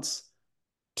 4 months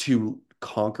to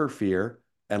conquer fear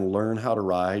and learn how to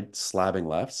ride slabbing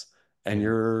lefts. And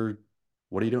Yeah.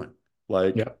 what are you doing?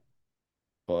 Like, Yep.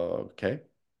 okay,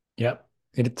 Yep.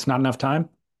 It's not enough time.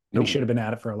 And he no, should have been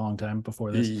at it for a long time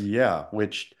before this. yeah,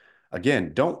 which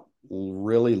again, don't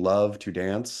really love to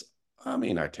dance. I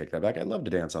mean, I take that back. I love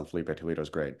to dance on Felipe Toledo's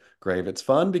grave. It's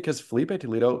fun because Felipe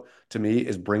Toledo, to me,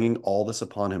 is bringing all this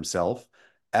upon himself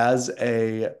as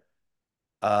a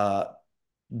uh,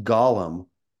 golem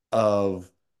of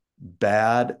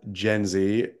bad Gen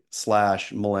Z slash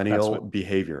That's millennial what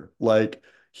behavior. Like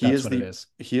that's what it is.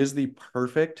 he is the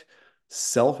perfect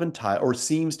self-entitled, or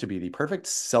seems to be the perfect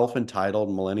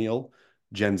self-entitled millennial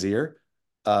Gen Zer,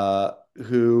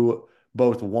 who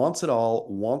both wants it all,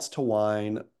 wants to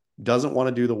whine, doesn't want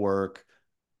to do the work,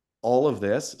 all of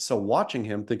this. So watching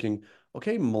him thinking,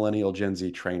 okay, millennial Gen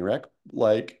Z train wreck,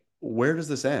 like where does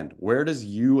this end? Where does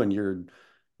you and your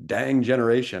dang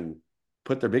generation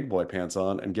put their big boy pants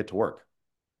on and get to work?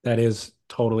 That is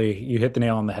totally, you hit the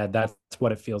nail on the head. That's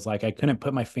what it feels like. I couldn't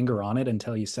put my finger on it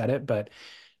until you said it, but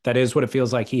that is what it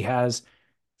feels like. He has,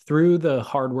 through the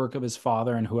hard work of his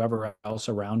father and whoever else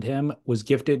around him, was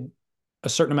gifted a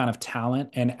certain amount of talent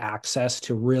and access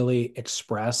to really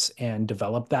express and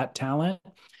develop that talent.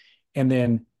 And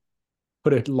then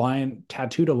put a lion,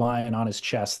 tattooed a lion on his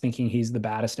chest, thinking he's the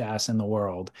baddest ass in the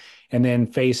world, and then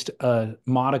faced a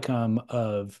modicum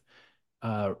of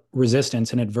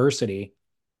resistance and adversity,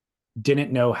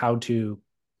 didn't know how to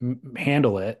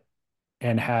handle it,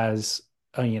 and has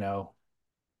a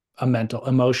mental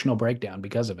emotional breakdown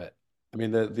because of it. I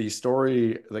mean, the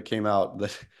story that came out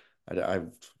that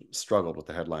I've struggled with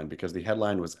the headline because the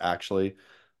headline was actually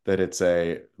that it's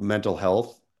a mental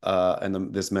health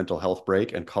this mental health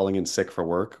break and calling in sick for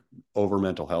work over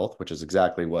mental health, which is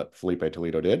exactly what Felipe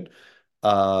Toledo did,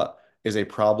 uh, is a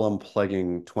problem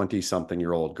plaguing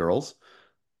 20-something-year-old girls,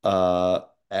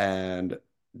 and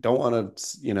don't want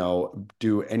to,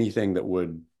 do anything that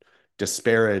would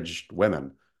disparage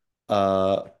women.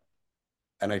 Uh,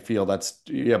 and I feel that's,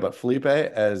 yeah, but Felipe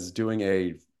as doing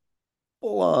a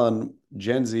full-on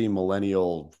Gen Z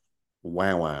millennial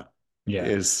wah wah Yeah.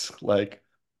 is like,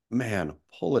 man,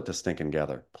 pull it to stinking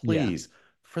together. Yeah. Please,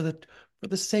 for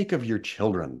the sake of your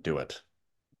children, do it.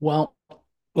 Well,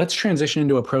 let's transition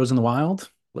into a pros in the wild.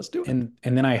 Let's do it. And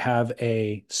then I have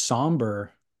a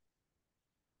somber,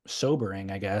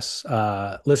 sobering, I guess,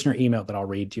 listener email that I'll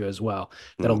read to you as well.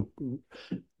 Mhm.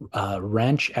 That'll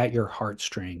wrench at your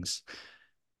heartstrings.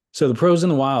 So the pros in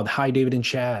the wild. Hi, David and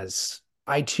Chaz.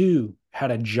 I too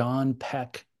had a John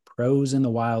Peck pros in the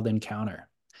wild encounter.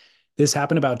 This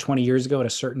happened about 20 years ago at a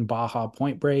certain Baja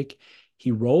Point break.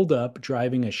 He rolled up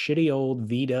driving a shitty old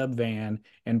V-Dub van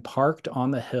and parked on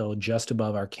the hill just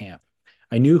above our camp.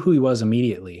 I knew who he was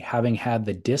immediately, having had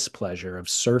the displeasure of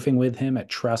surfing with him at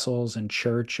Trestles and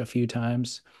church a few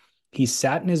times. He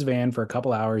sat in his van for a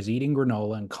couple hours eating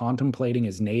granola and contemplating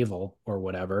his navel or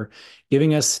whatever,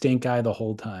 giving us stink eye the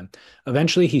whole time.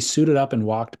 Eventually, he suited up and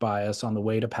walked by us on the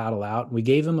way to paddle out. We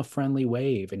gave him a friendly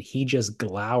wave, and he just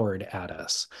glowered at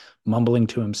us, mumbling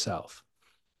to himself.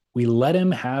 We let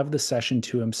him have the session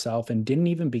to himself and didn't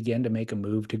even begin to make a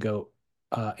move to go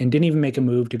and didn't even make a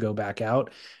move to go back out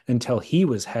until he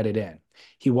was headed in.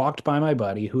 He walked by my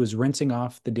buddy, who was rinsing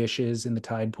off the dishes in the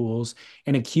tide pools,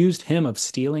 and accused him of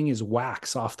stealing his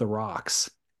wax off the rocks.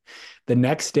 The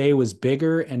next day was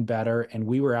bigger and better, and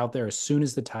we were out there as soon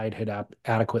as the tide had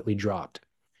adequately dropped.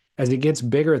 As it gets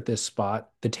bigger at this spot,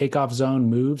 the takeoff zone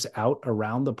moves out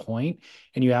around the point,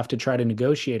 and you have to try to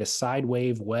negotiate a side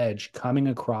wave wedge coming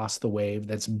across the wave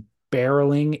that's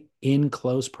barreling in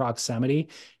close proximity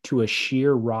to a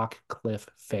sheer rock cliff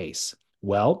face.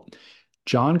 Well,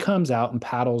 John comes out and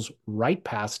paddles right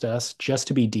past us just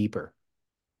to be deeper.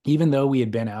 Even though we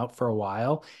had been out for a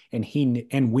while and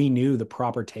we knew the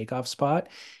proper takeoff spot,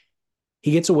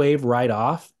 he gets a wave right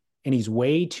off and he's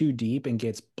way too deep and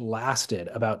gets blasted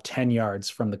about 10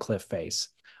 yards from the cliff face.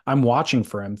 I'm watching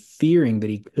for him, fearing that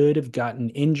he could have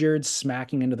gotten injured,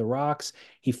 smacking into the rocks.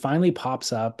 He finally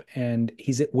pops up and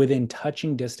he's within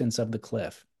touching distance of the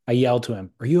cliff. I yell to him,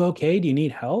 "Are you okay? Do you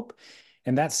need help?"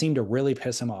 And that seemed to really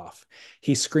piss him off.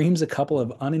 He screams a couple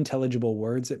of unintelligible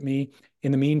words at me.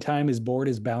 In the meantime, his board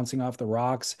is bouncing off the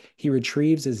rocks. He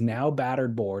retrieves his now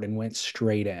battered board and went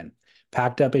straight in,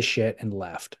 packed up his shit, and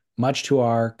left, much to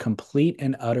our complete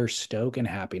and utter stoke and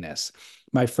happiness.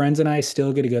 My friends and I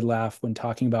still get a good laugh when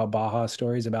talking about Baja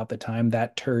stories about the time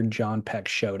that turd John Peck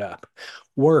showed up.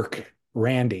 Work,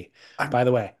 Randy. I'm By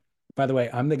the way,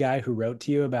 I'm the guy who wrote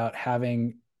to you about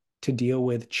having to deal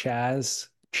with Chaz's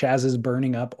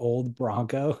burning up old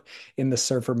Bronco in the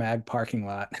Surfer Mag parking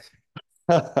lot.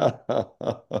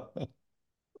 That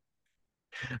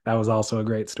That was also a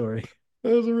great story.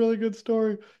 was a really good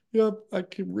story. Yep, I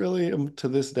can really am to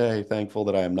this day thankful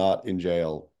that I am not in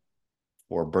jail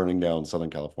for burning down Southern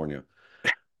California.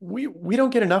 We don't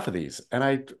get enough of these, and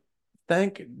I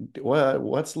thank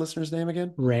what's the listener's name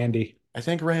again? Randy. I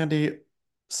thank Randy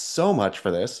so much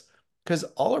for this because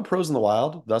all our pros in the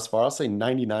wild thus far, I'll say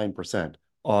 99%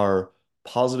 are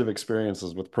positive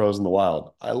experiences with pros in the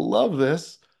wild. I love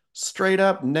this straight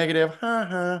up negative,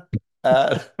 haha,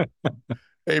 at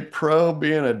a pro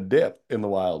being a dip in the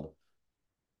wild.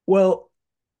 Well,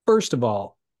 first of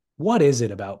all, what is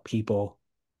it about people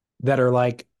that are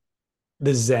like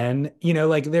the Zen?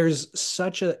 Like there's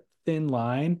such a thin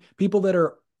line. People that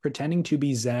are pretending to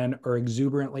be Zen or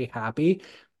exuberantly happy,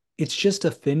 it's just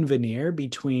a thin veneer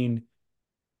between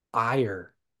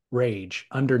ire, rage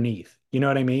underneath. You know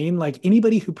what I mean? Like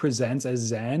anybody who presents as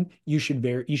Zen, you should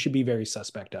be very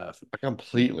suspect of.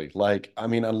 Completely. Like, I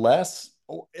mean, unless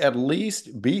at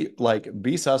least be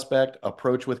suspect,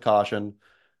 approach with caution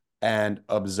and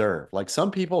observe. Like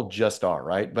some people just are,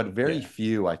 right? But very Yeah.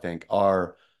 few, I think,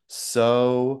 are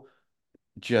so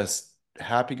just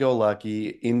happy-go-lucky,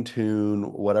 in tune,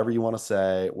 whatever you want to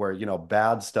say, where,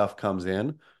 bad stuff comes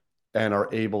in and are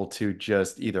able to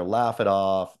just either laugh it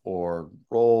off or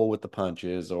roll with the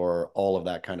punches or all of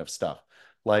that kind of stuff.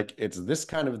 Like it's this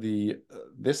kind of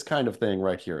thing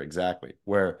right here, exactly,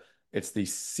 where it's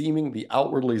the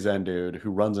outwardly Zen dude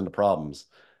who runs into problems,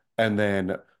 and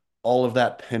then all of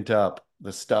that pent up,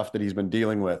 the stuff that he's been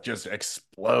dealing with just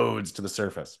explodes to the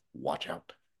surface. Watch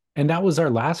out. And that was our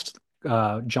last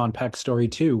John Peck story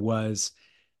too, was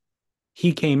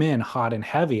he came in hot and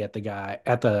heavy at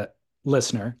the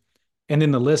listener. And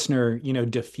then the listener,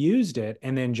 diffused it.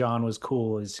 And then John was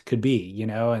cool as could be,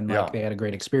 and like Yeah. they had a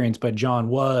great experience. But John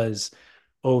was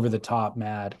over the top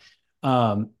mad.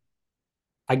 Um,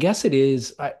 I guess it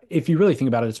is, if you really think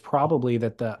about it, it's probably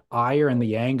that the ire and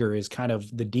the anger is kind of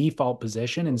the default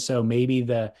position. And so maybe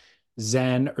the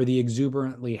Zen or the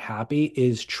exuberantly happy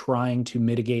is trying to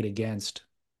mitigate against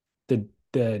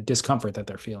the discomfort that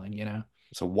they're feeling.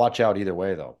 So watch out either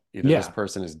way, though. Either this Yeah.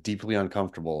 person is deeply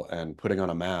uncomfortable and putting on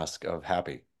a mask of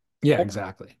happy. Yeah, Or,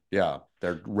 exactly. yeah,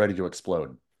 they're ready to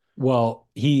explode. Well,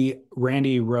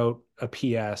 Randy wrote a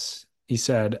PS. He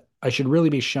said, I should really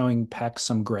be showing Peck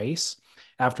some grace.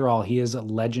 After all, he is a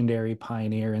legendary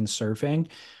pioneer in surfing,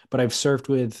 but I've surfed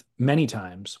with many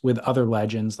times with other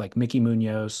legends like Mickey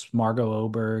Munoz, Margot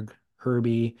Oberg,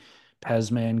 Herbie,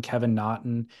 Pesman, Kevin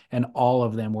Naughton, and all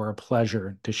of them were a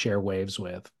pleasure to share waves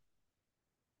with.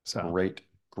 So, Great,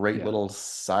 great yeah. little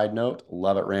side note.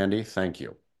 Love it, Randy. Thank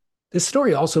you. This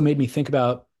story also made me think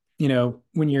about,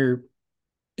 when you're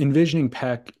envisioning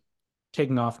Peck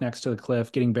taking off next to the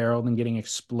cliff, getting barreled and getting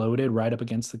exploded right up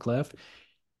against the cliff,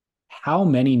 how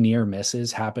many near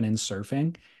misses happen in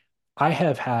surfing? I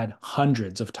have had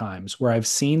hundreds of times where I've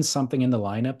seen something in the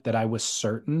lineup that I was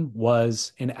certain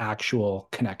was an actual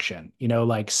connection,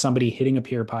 like somebody hitting a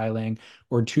pier piling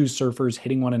or two surfers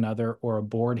hitting one another or a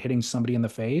board hitting somebody in the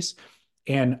face.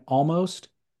 And almost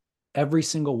every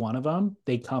single one of them,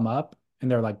 they come up and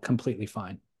they're like completely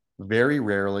fine. Very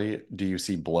rarely do you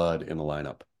see blood in the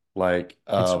lineup. Like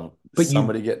It's, but you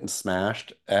somebody getting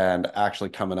smashed and actually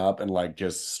coming up and like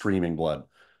just streaming blood.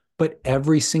 But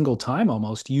every single time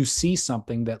almost you see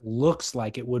something that looks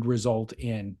like it would result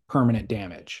in permanent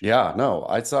damage. Yeah, no,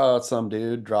 I saw some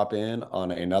dude drop in on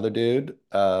another dude,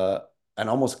 and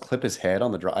almost clip his head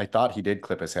on the drop. I thought he did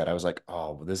clip his head. I was like,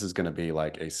 oh, this is gonna be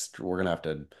like we're gonna have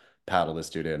to paddle this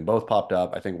dude in. Both popped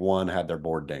up. I think one had their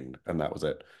board dinged, and that was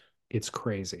it. It's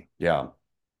crazy. Yeah,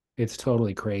 It's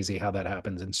totally crazy how that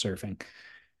happens in surfing.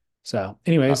 So, not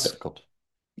anyways, difficult.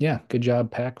 yeah, good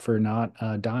job, Peck, for not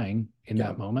dying in Yeah.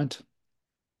 that moment.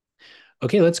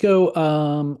 Okay, let's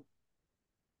go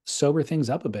sober things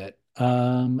up a bit.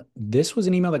 This was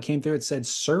an email that came through. It said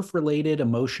surf related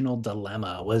emotional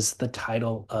dilemma was the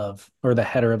title of, or the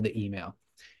header of the email.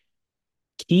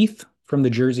 Keith from the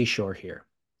Jersey Shore here.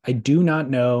 I do not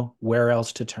know where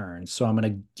else to turn, so I'm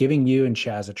going to giving you and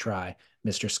Chaz a try,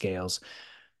 Mr. Scales.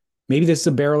 Maybe this is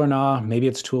a barrel or nah, maybe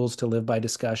it's tools to live by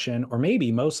discussion, or maybe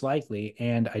most likely,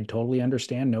 and I totally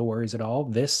understand, no worries at all.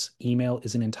 This email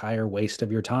is an entire waste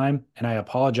of your time, and I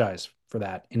apologize for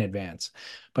that in advance.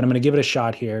 But I'm going to give it a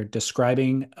shot here,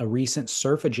 describing a recent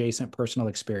surf adjacent personal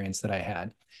experience that I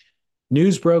had.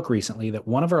 News broke recently that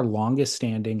one of our longest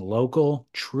standing local,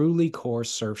 truly core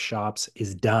surf shops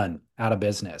is done, out of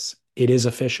business. It is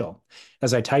official.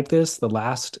 As I type this,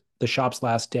 the shop's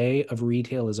last day of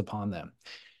retail is upon them.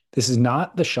 This is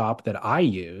not the shop that I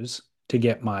use to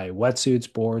get my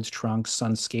wetsuits, boards, trunks,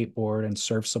 sun skateboard, and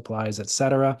surf supplies,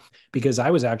 etc., because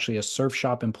I was actually a surf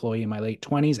shop employee in my late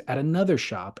 20s at another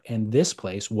shop, and this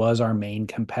place was our main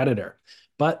competitor.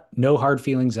 But no hard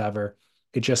feelings ever.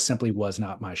 It just simply was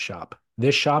not my shop.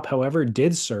 This shop, however,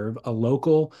 did serve a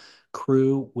local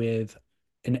crew with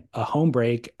a home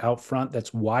break out front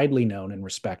that's widely known and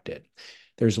respected.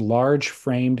 There's large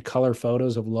framed color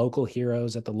photos of local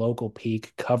heroes at the local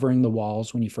peak covering the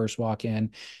walls when you first walk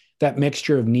in. That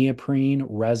mixture of neoprene,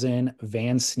 resin,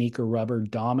 Van sneaker rubber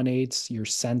dominates your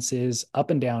senses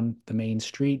up and down the main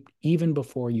street, even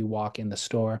before you walk in the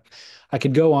store. I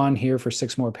could go on here for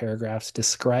 6 more paragraphs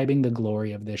describing the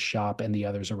glory of this shop and the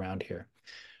others around here.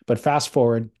 But fast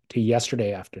forward to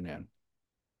yesterday afternoon.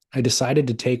 I decided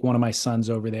to take one of my sons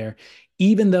over there,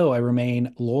 even though I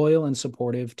remain loyal and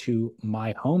supportive to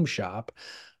my home shop.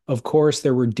 Of course,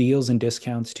 there were deals and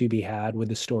discounts to be had with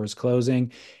the stores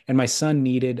closing, and my son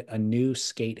needed a new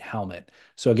skate helmet.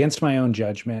 So, against my own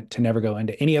judgment, to never go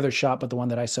into any other shop but the one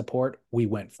that I support, we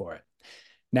went for it.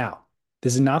 Now,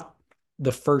 this is not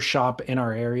the first shop in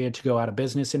our area to go out of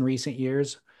business in recent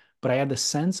years, but I had the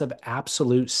sense of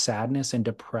absolute sadness and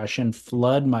depression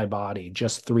flood my body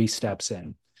just 3 steps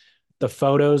in. The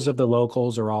photos of the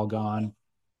locals are all gone.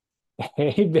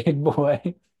 Hey, big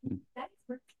boy.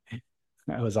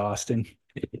 That was Austin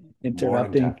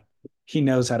interrupting. He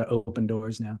knows how to open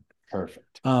doors now.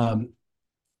 Perfect. The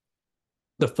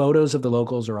photos of the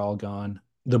locals are all gone.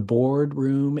 The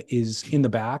boardroom is in the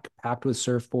back, packed with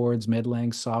surfboards,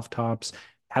 mid-length, soft tops,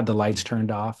 had the lights turned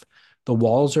off. The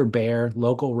walls are bare.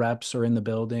 Local reps are in the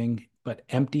building, but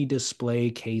empty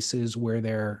display cases where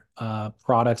their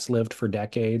products lived for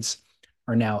decades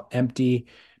are now empty.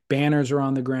 Banners are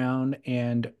on the ground,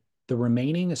 and the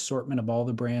remaining assortment of all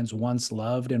the brands once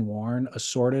loved and worn,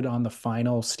 assorted on the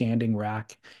final standing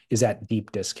rack, is at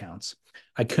deep discounts.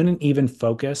 I couldn't even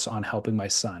focus on helping my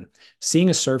son. Seeing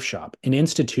a surf shop, an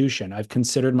institution I've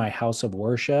considered my house of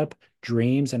worship,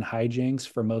 dreams, and hijinks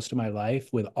for most of my life,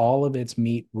 with all of its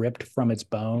meat ripped from its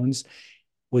bones,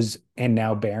 was and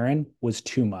now barren, was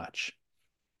too much.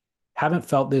 Haven't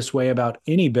felt this way about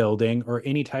any building or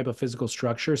any type of physical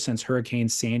structure since Hurricane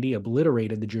Sandy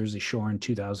obliterated the Jersey Shore in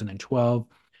 2012.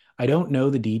 I don't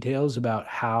know the details about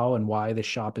how and why the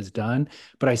shop is done,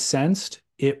 but I sensed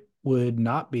it would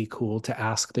not be cool to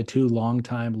ask the 2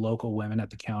 longtime local women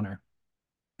at the counter.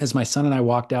 As my son and I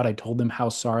walked out, I told them how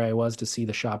sorry I was to see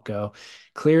the shop go.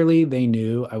 Clearly, they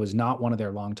knew I was not one of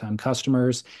their longtime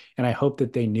customers, and I hope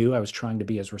that they knew I was trying to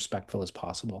be as respectful as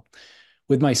possible.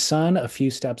 With my son a few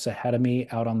steps ahead of me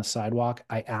out on the sidewalk,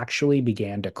 I actually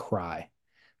began to cry.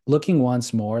 Looking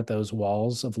once more at those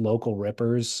walls of local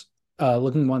rippers,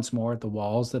 looking once more at the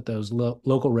walls that those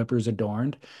local rippers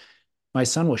adorned, my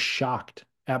son was shocked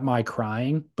at my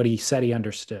crying, but he said he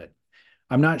understood.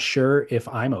 I'm not sure if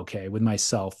I'm okay with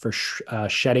myself for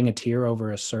shedding a tear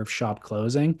over a surf shop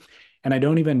closing. And I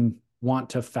don't even want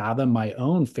to fathom my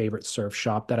own favorite surf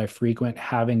shop that I frequent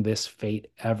having this fate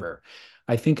ever.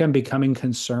 I think I'm becoming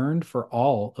concerned for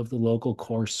all of the local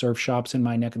core surf shops in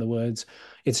my neck of the woods.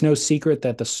 It's no secret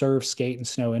that the surf, skate, and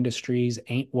snow industries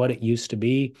ain't what it used to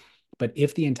be. But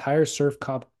if the entire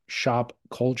shop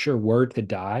culture were to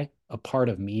die, a part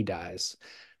of me dies.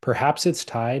 Perhaps it's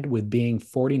tied with being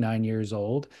 49 years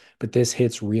old, but this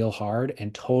hits real hard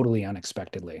and totally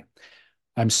unexpectedly.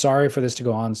 I'm sorry for this to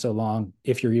go on so long.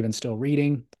 If you're even still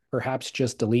reading, perhaps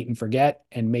just delete and forget.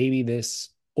 And maybe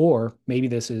this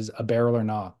is a barrel or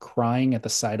not crying at the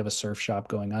sight of a surf shop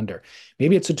going under.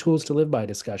 Maybe it's a tools to live by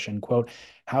discussion. Quote,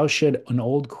 how should an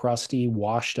old, crusty,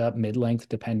 washed up, mid length,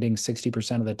 depending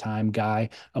 60% of the time guy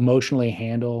emotionally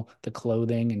handle the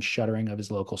clothing and shuttering of his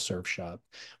local surf shop?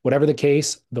 Whatever the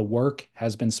case, the work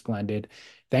has been splendid.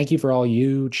 Thank you for all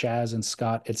you, Chaz and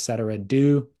Scott, etc.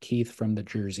 do. Keith from the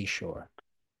Jersey Shore.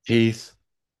 Keith,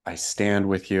 I stand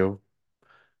with you.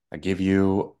 I give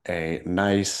you a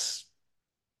nice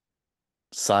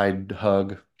side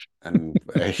hug and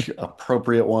a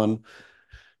appropriate one.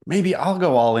 Maybe I'll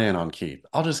go all in on Keith.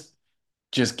 I'll just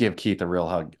give Keith a real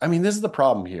hug. I mean, this is the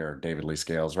problem here, David Lee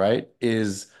Scales, right?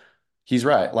 Is he's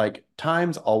right. Like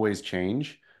times always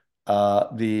change.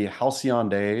 The halcyon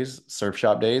days, surf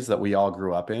shop days that we all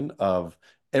grew up in, of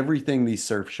everything the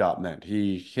surf shop meant.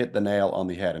 He hit the nail on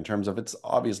the head in terms of it's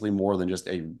obviously more than just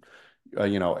a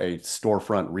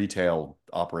storefront retail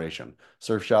operation.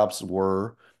 Surf shops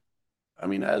were, I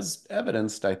mean, as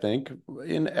evidenced, I think,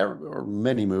 in or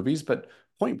many movies, but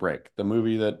Point Break, the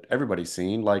movie that everybody's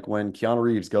seen, like when Keanu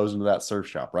Reeves goes into that surf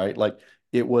shop, right? Like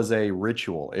it was a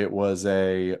ritual, it was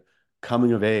a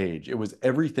coming of age, it was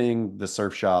everything the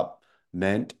surf shop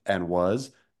meant and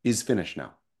was is finished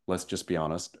now. Let's just be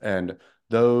honest. And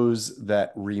those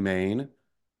that remain,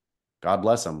 God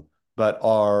bless them, but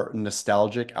are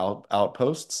nostalgic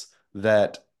outposts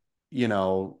that, you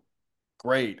know,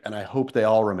 great. And I hope they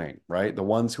all remain, right? The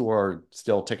ones who are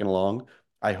still ticking along,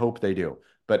 I hope they do.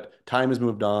 But time has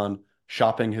moved on,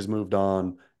 shopping has moved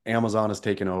on, Amazon has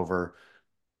taken over,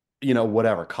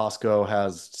 whatever. Costco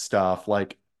has stuff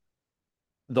like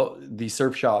the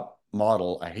surf shop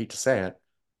model, I hate to say it.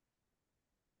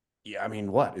 Yeah, I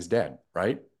mean, what is dead,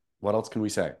 right? What else can we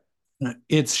say?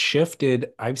 It's shifted.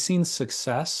 I've seen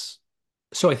success.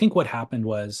 So I think what happened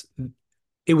was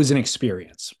it was an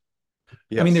experience.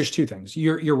 I mean, Yes. there's two things.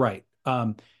 You're right.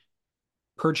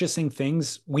 Purchasing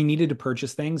things, we needed to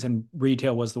purchase things, and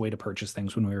retail was the way to purchase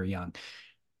things when we were young.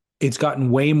 It's gotten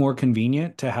way more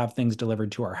convenient to have things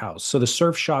delivered to our house. So the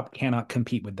surf shop cannot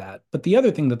compete with that. But the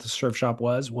other thing that the surf shop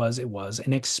was it was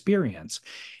an experience.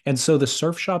 And so the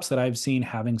surf shops that I've seen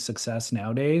having success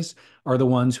nowadays are the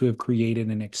ones who have created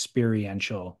an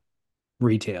experiential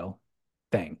retail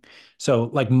thing.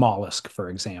 So like Mollusk, for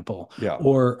example, Yeah.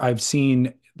 or I've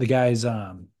seen the guys,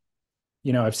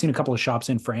 I've seen a couple of shops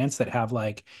in France that have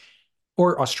like,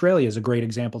 or Australia is a great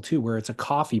example too, where it's a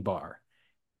coffee bar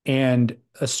and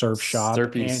a surf shop.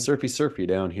 And Surfy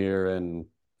down here and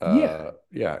yeah,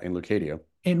 yeah, in Lucadia.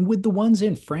 and with the ones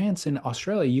in France and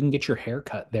Australia, you can get your hair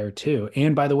cut there too.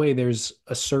 And by the way, there's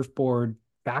a surfboard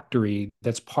factory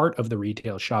that's part of the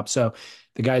retail shop. So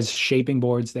the guy's shaping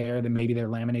boards there, then maybe they're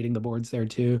laminating the boards there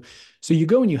too. So you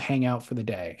go and you hang out for the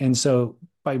day. And so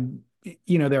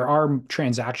there are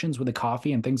transactions with the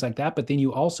coffee and things like that, but then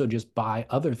you also just buy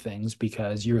other things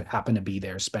because you happen to be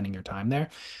there spending your time there.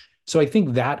 So I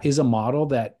think that is a model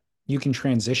that you can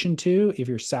transition to if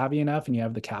you're savvy enough and you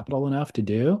have the capital enough to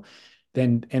do,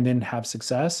 then have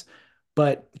success.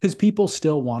 But because people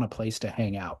still want a place to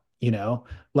hang out,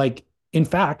 like in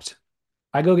fact,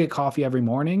 I go get coffee every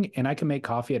morning and I can make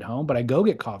coffee at home, but I go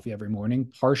get coffee every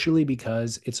morning partially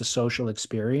because it's a social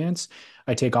experience.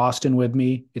 I take Austin with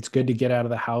me. It's good to get out of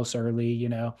the house early.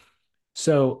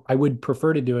 So I would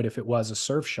prefer to do it if it was a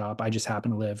surf shop. I just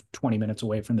happen to live 20 minutes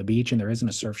away from the beach and there isn't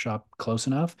a surf shop close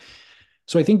enough.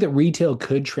 So I think that retail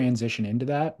could transition into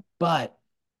that, but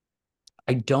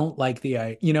I don't like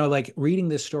like reading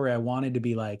this story, I wanted to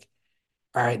be like,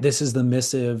 all right, this is the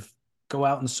missive, go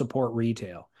out and support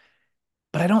retail.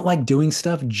 But I don't like doing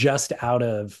stuff just out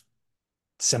of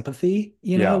sympathy,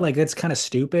 Yeah. like that's kind of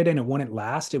stupid and it wouldn't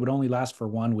last. It would only last for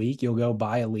 1 week. You'll go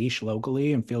buy a leash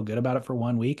locally and feel good about it for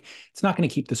 1 week. It's not going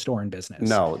to keep the store in business.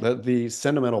 No, the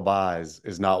sentimental buys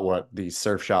is not what the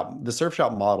surf shop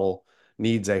model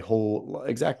needs a whole,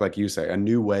 exactly like you say, a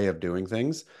new way of doing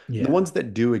things. The Yeah. ones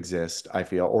that do exist, I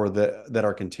feel, or that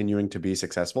are continuing to be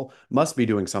successful must be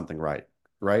doing something right,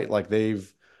 right? Like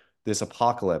this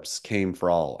apocalypse came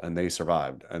for all and they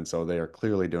survived. And so they are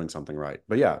clearly doing something right.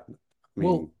 But yeah, I mean,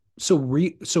 Well,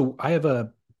 so I have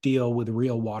a deal with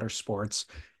Real Water Sports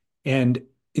and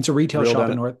it's a retail real shop down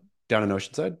in at North. down in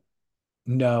Oceanside.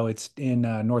 No, it's in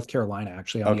North Carolina,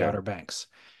 actually, on the Okay. Outer Banks.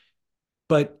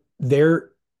 But they're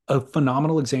a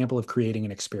phenomenal example of creating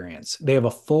an experience. They have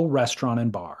a full restaurant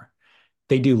and bar.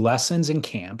 They do lessons and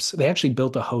camps. They actually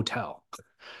built a hotel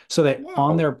so that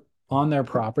on Wow. their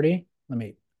property. Let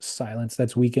me silence.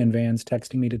 That's Weekend Vans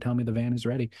texting me to tell me the van is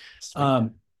ready.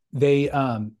 Sweet. They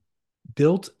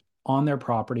built on their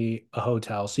property a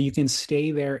hotel. So you can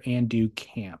stay there and do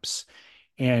camps.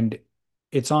 And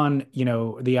it's on,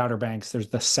 the Outer Banks. There's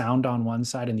the Sound on one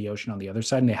side and the ocean on the other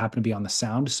side, and they happen to be on the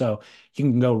Sound. So you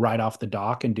can go right off the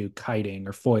dock and do kiting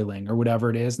or foiling or whatever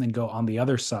it is, and then go on the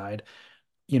other side,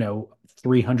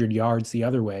 300 yards the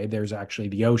other way. There's actually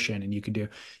the ocean, and you could do.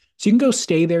 So you can go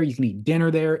stay there, you can eat dinner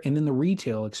there, and then the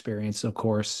retail experience, of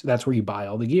course, that's where you buy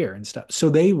all the gear and stuff. So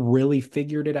they really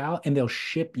figured it out, and they'll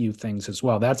ship you things as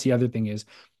well. That's the other thing, is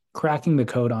cracking the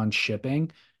code on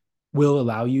shipping will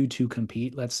allow you to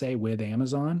compete, let's say, with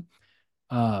Amazon,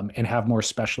 and have more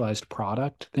specialized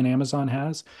product than Amazon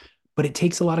has. But it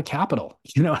takes a lot of capital.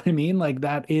 You know what I mean? Like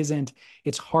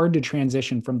it's hard to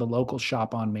transition from the local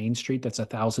shop on Main Street that's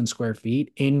 1,000 square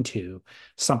feet into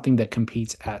something that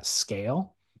competes at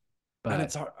scale. And But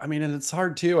it's hard. I mean, and it's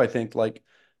hard too. I think like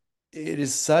it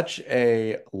is such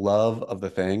a love of the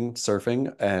thing,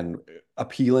 surfing, and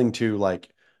appealing to like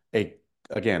a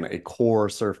again a core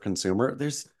surf consumer.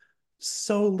 There's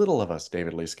so little of us,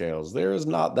 David Lee Scales. There's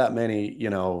not that many,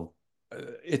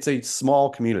 it's a small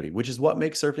community, which is what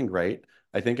makes surfing great,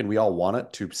 I think, and we all want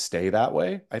it to stay that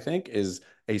way, I think, is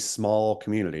a small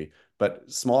community.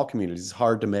 But small communities, it's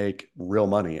hard to make real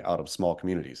money out of small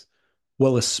communities.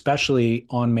 well, especially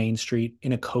on Main Street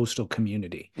in a coastal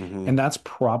community. Hmm. And that's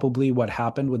probably what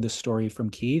happened with the story from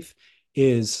Keith,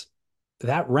 is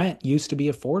that rent used to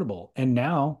be affordable. And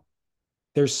now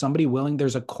there's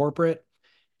a corporate,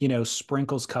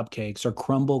 sprinkles cupcakes or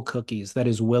crumble cookies that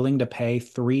is willing to pay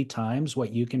 3 times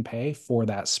what you can pay for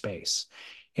that space.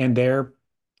 And their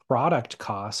product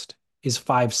cost is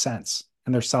 5 cents.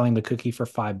 And they're selling the cookie for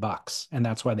 $5. And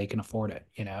that's why they can afford it.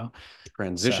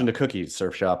 Transition So to cookies,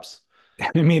 surf shops,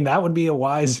 I mean, that would be a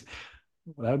wise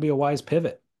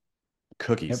pivot.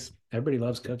 cookies. Everybody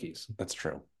loves cookies. That's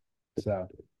true. So,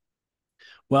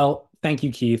 well, thank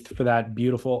you, Keith, for that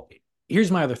beautiful.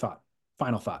 Here's my other thought.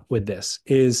 Final thought with this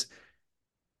is,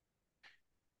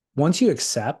 once you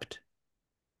accept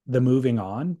the moving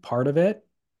on part of it,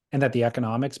 and that the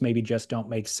economics maybe just don't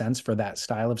make sense for that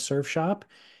style of surf shop,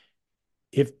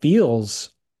 I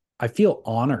feel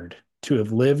honored to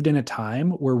have lived in a time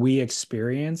where we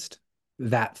experienced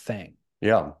that thing.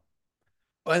 Yeah.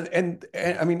 And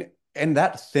I mean, and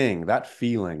that thing, that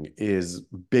feeling is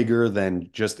bigger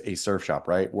than just a surf shop,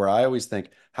 right? Where I always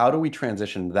think, how do we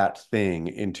transition that thing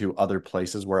into other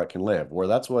places where it can live? Where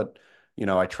that's what,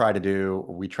 I try to do,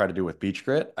 or we try to do with Beach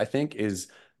Grit, I think, is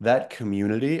that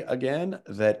community again,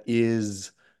 that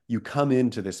is, you come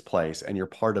into this place and you're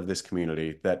part of this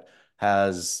community that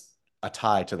has a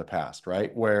tie to the past,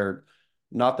 right? Where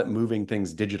not that moving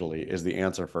things digitally is the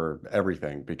answer for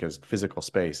everything, because physical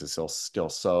space is still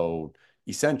so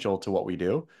essential to what we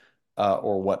do,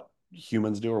 or what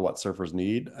humans do, or what surfers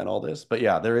need, and all this. But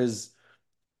yeah,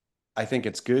 I think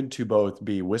it's good to both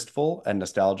be wistful and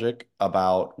nostalgic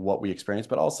about what we experience,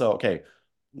 but also, okay,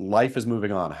 life is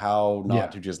moving on. How not Yeah.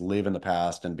 to just live in the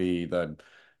past and be the,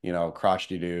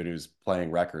 crotchety dude who's playing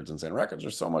records and saying records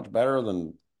are so much better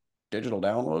than digital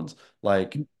downloads.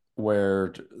 Like,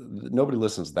 where nobody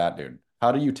listens to that dude.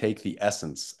 How do you take the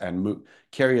essence and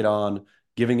carry it on,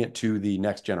 giving it to the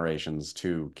next generations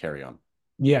to carry on?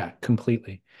 Yeah,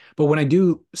 completely. But when I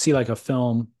do see like a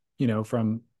film,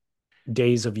 from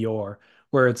days of yore,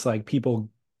 where it's like people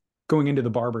going into the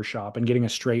barber shop and getting a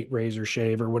straight razor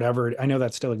shave or whatever. I know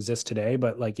that still exists today,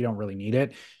 but like you don't really need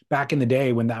it. Back in the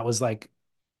day when that was like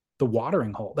the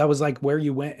watering hole, that was like where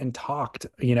you went and talked,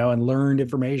 and learned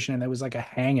information. And that was like a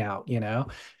hangout.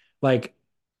 Like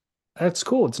that's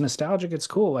cool. It's nostalgic. It's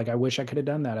cool. Like I wish I could have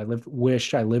done that.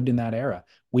 Wish I lived in that era.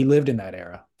 We lived in that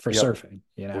era for Yep, surfing.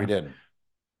 we did.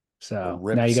 So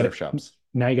Rip surf shops.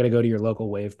 now you got to go to your local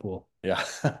wave pool Yeah.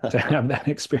 to have that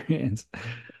experience.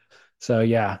 So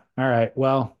yeah. All right.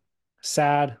 Well,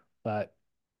 sad, but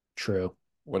true.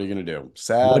 What are you gonna do? What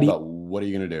Sad, do but you what are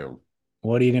you gonna do?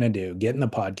 what are you gonna do? Get in the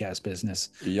podcast business.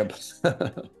 Yep.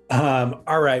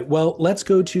 All right. Well, let's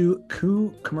go to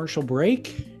commercial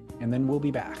break, and then we'll be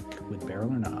back with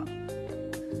Barrel or Not.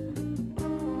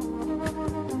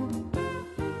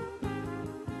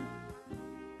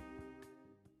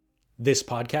 This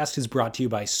podcast is brought to you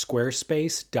by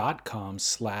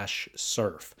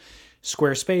squarespace.com/surf.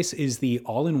 Squarespace is the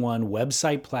all-in-one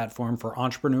website platform for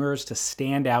entrepreneurs to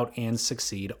stand out and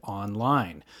succeed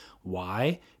online.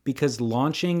 Why? Because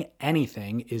launching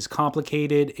anything is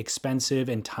complicated, expensive,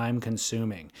 and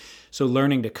time-consuming. So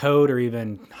learning to code or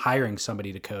even hiring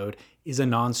somebody to code is a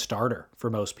non-starter for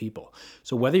most people.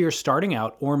 So whether you're starting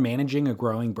out or managing a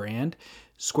growing brand,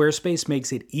 Squarespace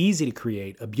makes it easy to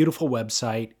create a beautiful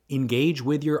website, engage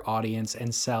with your audience,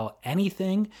 and sell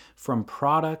anything from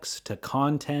products to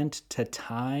content to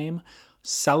time.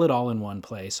 Sell it all in one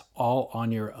place, all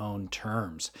on your own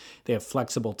terms. They have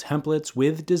flexible templates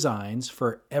with designs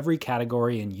for every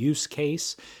category and use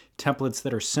case, templates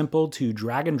that are simple to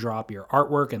drag and drop your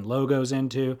artwork and logos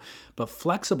into, but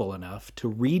flexible enough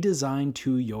to redesign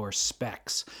to your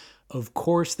specs. Of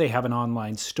course, they have an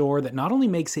online store that not only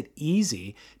makes it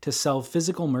easy to sell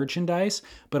physical merchandise,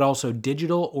 but also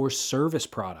digital or service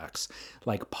products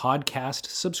like podcast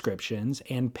subscriptions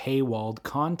and paywalled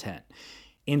content.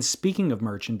 And speaking of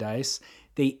merchandise,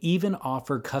 they even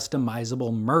offer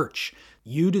customizable merch.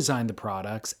 You design the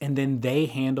products and then they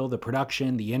handle the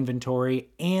production, the inventory,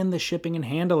 and the shipping and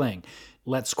handling.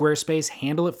 Let Squarespace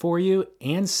handle it for you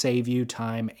and save you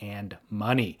time and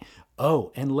money.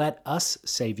 Oh, and let us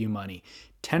save you money.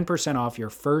 10% off your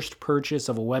first purchase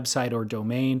of a website or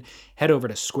domain. Head over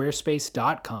to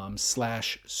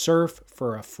squarespace.com/surf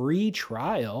for a free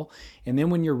trial. And then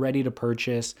when you're ready to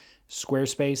purchase,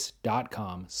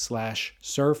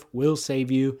 squarespace.com/surf will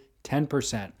save you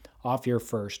 10% off your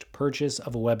first purchase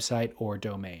of a website or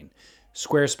domain.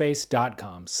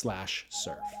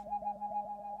 Squarespace.com/surf.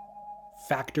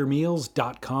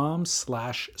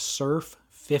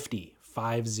 Factormeals.com/surf50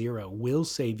 will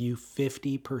save you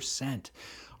 50%.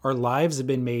 Our lives have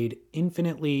been made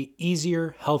infinitely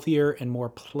easier, healthier, and more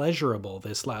pleasurable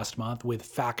this last month with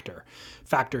Factor.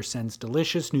 Factor sends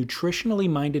delicious, nutritionally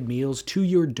minded meals to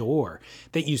your door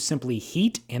that you simply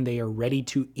heat and they are ready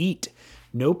to eat.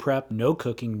 No prep, no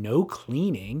cooking, no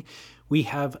cleaning. We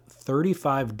have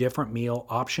 35 different meal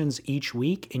options each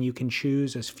week, and you can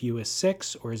choose as few as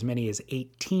 6 or as many as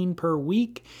 18 per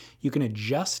week. You can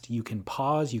adjust, you can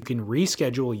pause, you can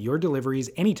reschedule your deliveries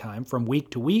anytime from week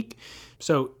to week.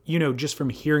 So, just from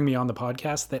hearing me on the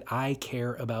podcast that I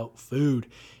care about food.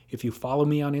 If you follow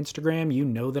me on Instagram, you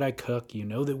know that I cook, you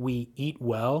know that we eat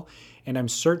well, and I'm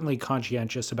certainly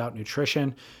conscientious about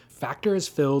nutrition. Factor has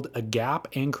filled a gap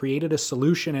and created a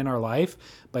solution in our life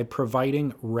by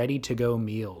providing ready-to-go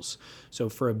meals. So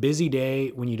for a busy day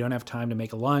when you don't have time to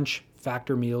make a lunch,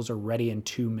 Factor meals are ready in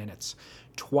 2 minutes.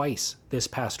 Twice this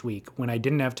past week when I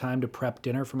didn't have time to prep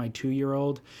dinner for my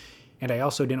 2-year-old, and I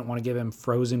also didn't want to give him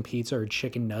frozen pizza or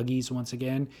chicken nuggies once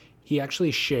again, he actually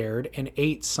shared and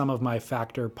ate some of my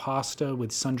Factor pasta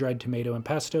with sun-dried tomato and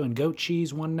pesto and goat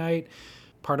cheese one night,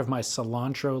 part of my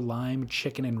cilantro, lime,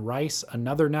 chicken, and rice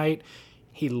another night.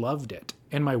 He loved it.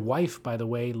 And my wife, by the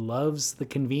way, loves the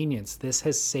convenience. This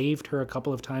has saved her a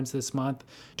couple of times this month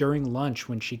during lunch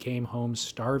when she came home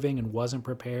starving and wasn't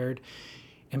prepared.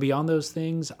 And beyond those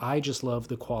things, I just love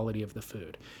the quality of the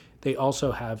food. They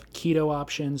also have keto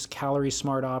options, calorie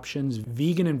smart options,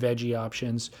 vegan and veggie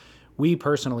options. We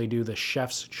personally do the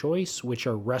chef's choice, which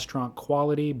are restaurant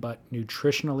quality but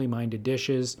nutritionally minded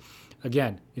dishes.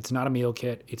 Again, it's not a meal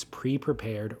kit. It's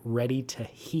pre-prepared, ready to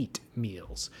heat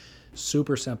meals.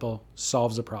 Super simple,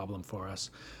 solves a problem for us.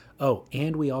 Oh,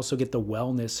 and we also get the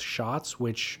wellness shots,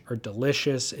 which are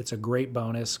delicious. It's a great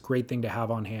bonus, great thing to have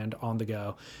on hand on the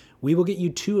go. We will get you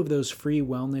 2 of those free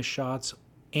wellness shots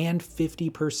and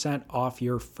 50% off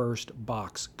your first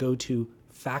box. Go to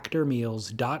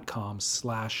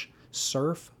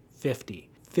factormeals.com/surf50.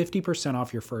 50%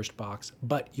 off your first box,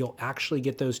 but you'll actually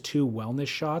get those 2 wellness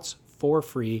shots for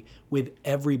free with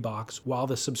every box while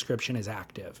the subscription is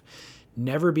active.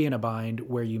 Never be in a bind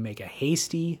where you make a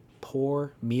hasty,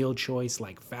 poor meal choice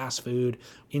like fast food.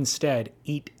 Instead,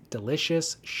 eat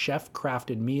delicious,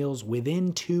 chef-crafted meals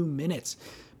within 2 minutes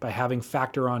by having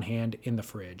Factor on hand in the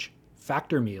fridge.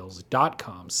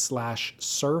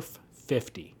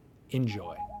 Factormeals.com/surf50.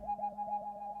 Enjoy.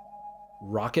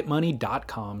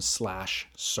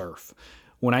 Rocketmoney.com/surf.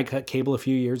 When I cut cable a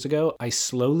few years ago, I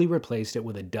slowly replaced it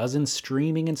with a dozen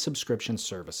streaming and subscription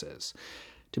services.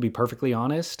 To be perfectly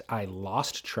honest, I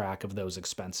lost track of those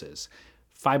expenses.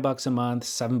 $5 a month,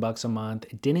 $7 a month,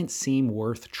 it didn't seem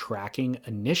worth tracking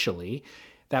initially.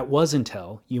 That was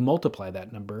until you multiply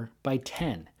that number by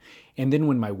 10. And then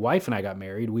when my wife and I got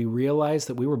married, we realized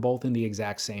that we were both in the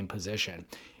exact same position.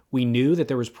 We knew that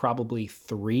there was probably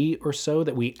 3 or so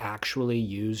that we actually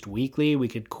used weekly. We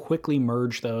could quickly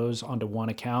merge those onto one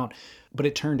account, but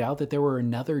it turned out that there were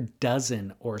another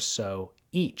dozen or so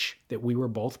each that we were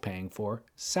both paying for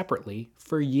separately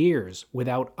for years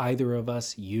without either of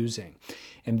us using.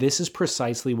 And this is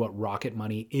precisely what Rocket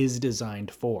Money is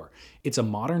designed for. It's a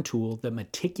modern tool that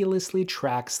meticulously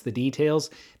tracks the details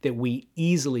that we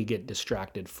easily get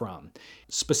distracted from.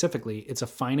 Specifically, it's a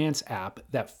finance app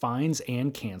that finds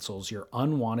and cancels your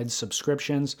unwanted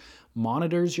subscriptions,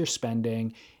 monitors your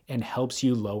spending, and helps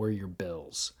you lower your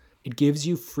bills. It gives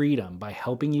you freedom by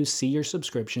helping you see your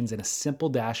subscriptions in a simple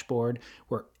dashboard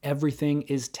where everything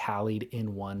is tallied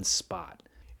in one spot.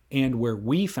 And where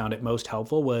we found it most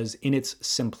helpful was in its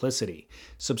simplicity.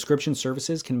 Subscription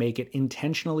services can make it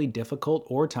intentionally difficult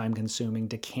or time-consuming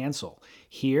to cancel.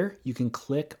 Here, you can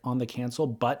click on the cancel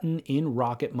button in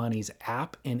Rocket Money's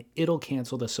app and it'll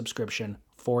cancel the subscription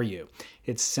for you.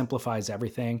 It simplifies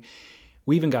everything.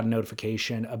 We even got a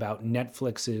notification about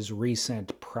Netflix's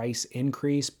recent price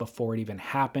increase before it even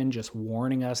happened, just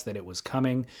warning us that it was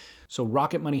coming. So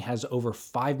Rocket Money has over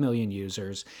 5 million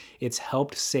users. It's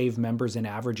helped save members an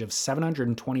average of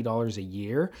 $720 a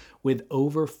year with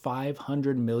over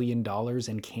 $500 million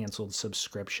in canceled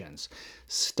subscriptions.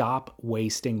 Stop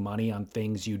wasting money on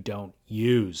things you don't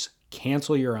use.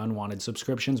 Cancel your unwanted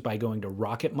subscriptions by going to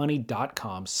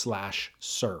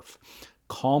rocketmoney.com/surf.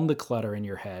 Calm the clutter in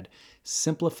your head.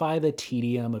 Simplify the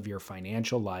tedium of your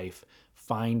financial life.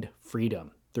 Find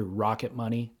freedom through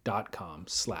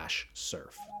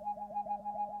rocketmoney.com/surf.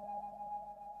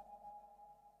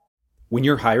 When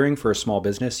you're hiring for a small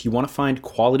business, you want to find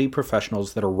quality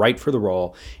professionals that are right for the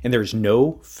role, and there's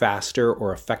no faster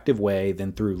or effective way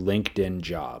than through LinkedIn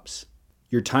Jobs.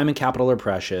 Your time and capital are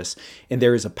precious, and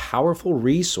there is a powerful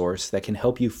resource that can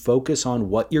help you focus on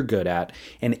what you're good at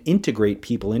and integrate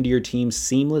people into your team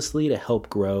seamlessly to help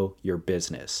grow your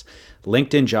business.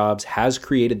 LinkedIn Jobs has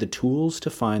created the tools to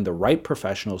find the right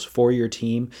professionals for your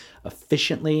team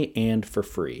efficiently and for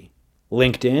free.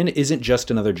 LinkedIn isn't just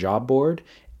another job board.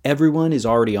 Everyone is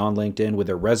already on LinkedIn with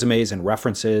their resumes and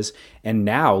references, and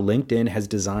now LinkedIn has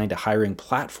designed a hiring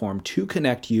platform to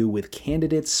connect you with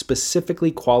candidates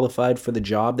specifically qualified for the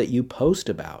job that you post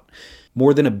about.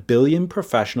 More than 1 billion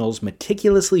professionals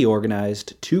meticulously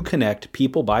organized to connect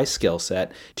people by skill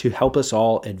set to help us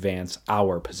all advance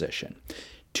our position.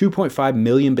 2.5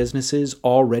 million businesses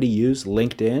already use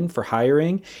LinkedIn for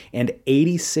hiring, and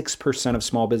 86% of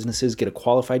small businesses get a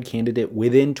qualified candidate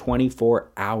within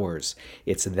 24 hours.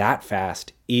 It's that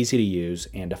fast, easy to use,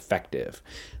 and effective.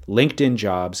 LinkedIn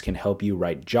Jobs can help you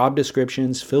write job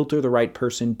descriptions, filter the right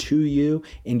person to you,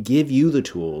 and give you the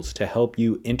tools to help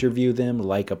you interview them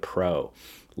like a pro.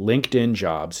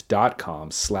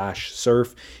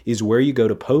 LinkedInjobs.com/surf is where you go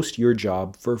to post your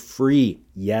job for free.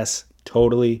 Yes,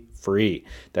 totally free.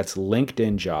 That's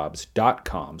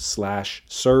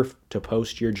linkedinjobs.com/surf to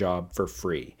post your job for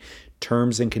free.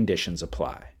 Terms and conditions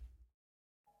apply.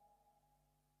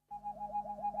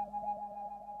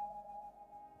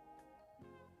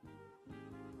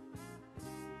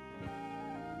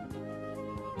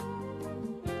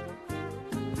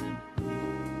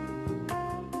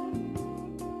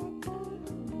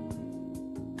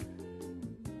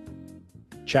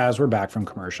 Chaz, we're back from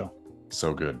commercial.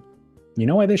 So good. You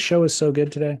know why this show is so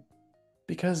good today?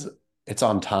 Because it's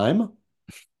on time?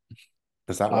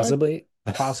 Is that Possibly,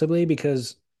 possibly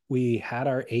because we had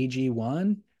our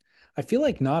AG1. I feel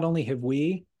like not only have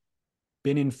we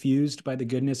been infused by the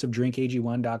goodness of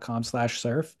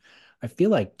drinkag1.com/surf, I feel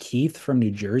like Keith from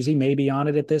New Jersey may be on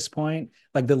it at this point.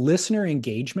 Like the listener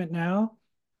engagement now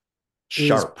is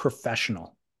Sharp.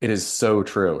 professional. It is so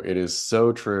true. It is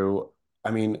so true.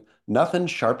 I mean, nothing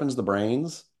sharpens the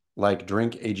brains like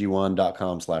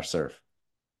drinkag1.com/surf.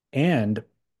 And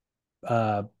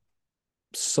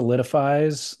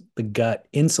solidifies the gut,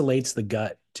 insulates the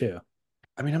gut too.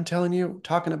 I mean, I'm telling you,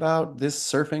 talking about this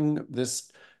surfing, this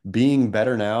being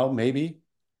better now, maybe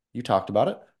you talked about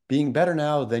it, being better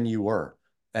now than you were.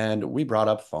 And we brought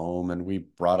up foam and we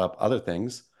brought up other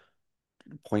things,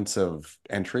 points of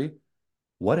entry.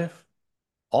 What if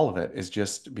all of it is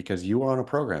just because you were on a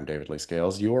program, David Lee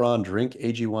Scales? You were on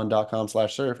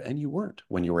drinkag1.com/surf and you weren't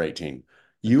when you were 18.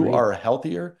 You Agreed. are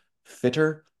healthier,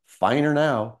 fitter, finer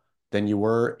now than you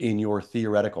were in your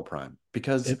theoretical prime.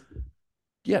 Because,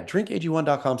 yeah,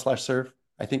 drinkag1.com/surf,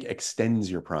 I think,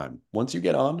 extends your prime. Once you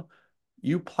get on,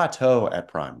 you plateau at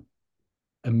prime.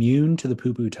 Immune to the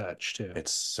poo-poo touch too.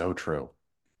 It's so true.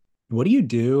 What do you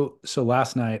do? So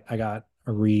last night I got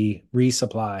a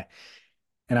resupply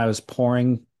and I was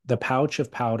pouring the pouch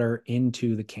of powder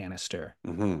into the canister.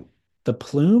 Mm-hmm. The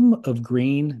plume of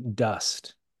green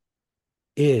dust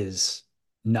is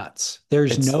nuts.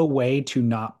 There's no way to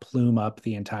not plume up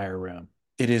the entire room.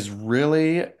 It is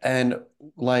really, and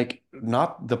like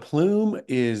not the plume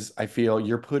is, I feel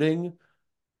you're putting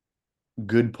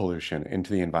good pollution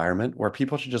into the environment where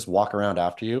people should just walk around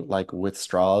after you, like with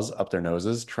straws up their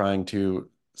noses, trying to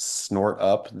snort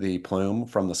up the plume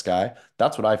from the sky.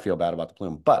 That's what I feel bad about the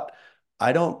plume. But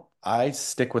I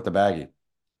stick with the baggie.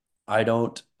 I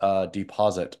don't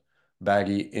deposit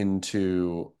baggie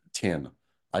into tin.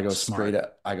 Smart.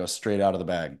 I go straight out of the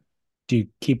bag. Do you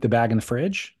keep the bag in the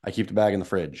fridge? I keep the bag in the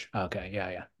fridge. Okay, yeah,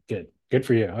 yeah. Good. Good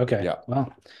for you. Okay. Yeah.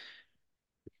 Well,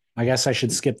 I guess I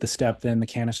should skip the step then, the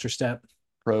canister step.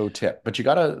 Pro tip. But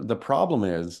the problem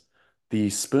is the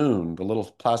spoon, the little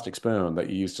plastic spoon that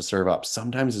you use to serve up,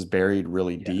 sometimes is buried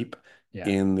really Yeah. deep Yeah.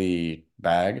 in the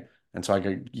bag. And so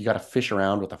you got to fish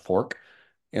around with a fork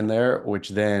in there, which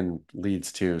then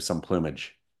leads to some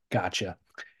plumage. Gotcha.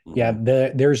 Yeah,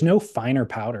 Mhm. there's no finer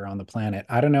powder on the planet.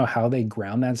 I don't know how they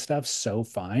ground that stuff so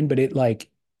fine, but it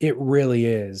really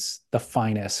is the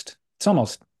finest. It's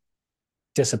almost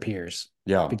disappears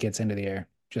if Yeah. it gets into the air. I mean,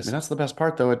 Just that's the best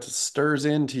part, though. It stirs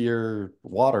into your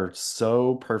water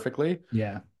so perfectly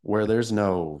yeah. where there's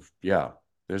no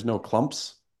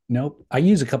clumps. Nope. I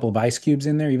use a couple of ice cubes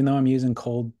in there, even though I'm using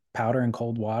cold powder and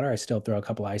cold water. I still throw a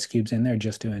couple ice cubes in there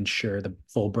just to ensure the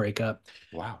full breakup.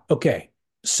 Wow. Okay.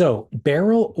 So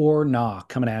barrel or nah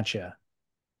coming at you.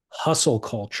 Hustle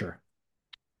culture.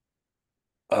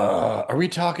 Are we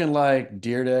talking like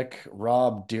Deerdick,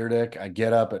 Rob Deerdick? I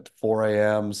get up at 4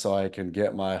 a.m. so I can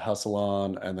get my hustle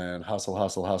on and then hustle,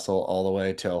 hustle, hustle all the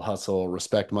way till hustle,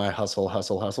 respect my hustle,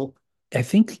 hustle, hustle. I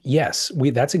think yes, we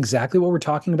that's exactly what we're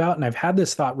talking about. And I've had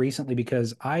this thought recently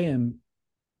because I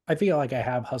feel like I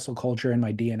have hustle culture in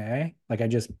my DNA. Like I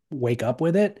just wake up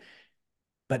with it.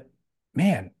 But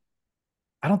man,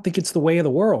 I don't think it's the way of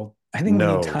the world. I think we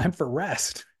need No. time for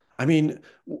rest. I mean,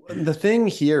 the thing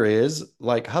here is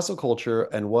like hustle culture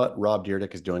and what Rob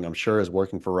Dyrdek is doing, I'm sure is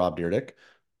working for Rob Dyrdek,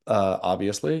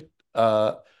 obviously.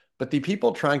 Uh, but the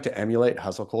people trying to emulate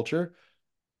hustle culture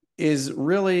is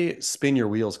really spin your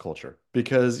wheels culture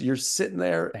because you're sitting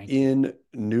there Thank you. in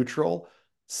neutral,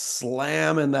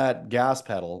 slamming that gas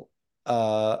pedal.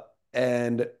 Uh,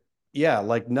 and yeah,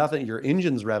 like nothing, your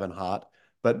engine's revving hot,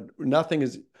 but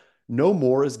no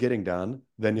more is getting done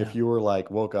than if No. you were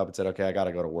like, woke up and said, okay, I got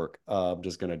to go to work. I'm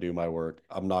just going to do my work.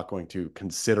 I'm not going to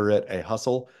consider it a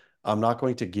hustle. I'm not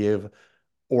going to give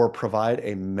or provide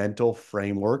a mental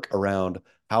framework around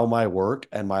how my work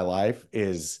and my life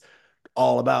is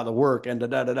all about the work and da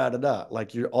da da da da da.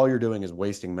 Like you're doing is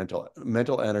wasting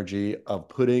mental energy of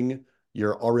putting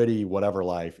your already whatever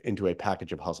life into a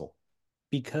package of hustle.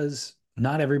 Because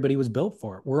not everybody was built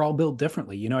for it. We're all built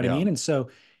differently. You know what I Yeah. mean? And so,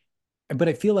 but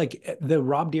I feel like the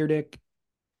Rob Deerdick,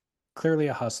 clearly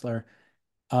a hustler.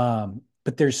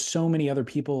 But there's so many other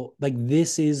people. Like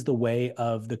this is the way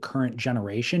of the current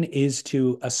generation is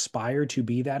to aspire to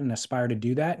be that and aspire to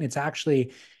do that. And it's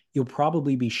actually, you'll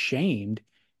probably be shamed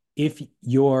if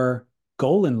your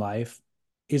goal in life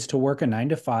is to work a 9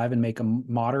 to 5 and make a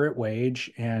moderate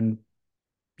wage and,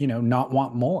 not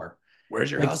want more. Where's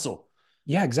your Like, hustle?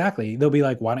 yeah, exactly. They'll be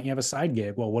like, why don't you have a side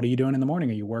gig? Well, what are you doing in the morning?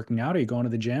 Are you working out? Are you going to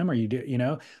the gym? Are you like, are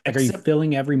you Except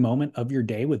filling every moment of your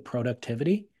day with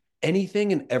productivity?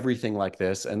 anything and everything like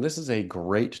this. And this is a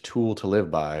great tool to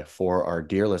live by for our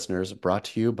dear listeners, brought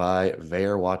to you by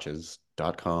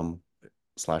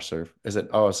VayerWatches.com/surf. Is it?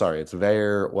 Oh, sorry. It's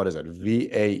Vayer. What is it?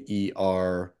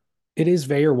 VAER It is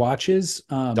Veyer watches,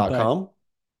 dot but com.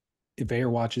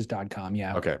 VayerWatches.com.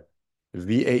 Yeah. Okay.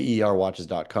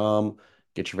 VAERwatches.com.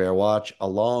 Get your Vaer watch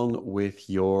along with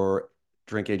your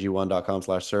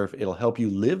drinkag1.com/surf. It'll help you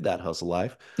live that hustle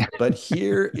life. But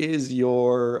here is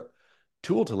your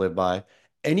tool to live by.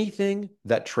 Anything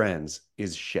that trends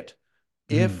is shit.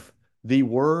 Mm. If the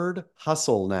word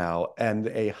hustle now and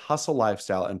a hustle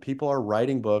lifestyle, and people are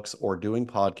writing books or doing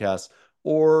podcasts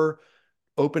or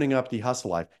opening up the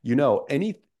hustle life,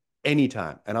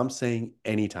 anytime, and I'm saying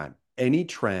anytime, any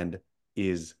trend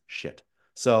is shit.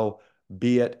 So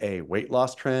be it a weight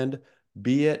loss trend,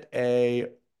 be it a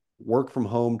work from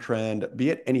home trend,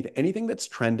 be it anything that's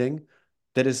trending,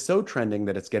 that is so trending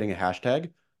that it's getting a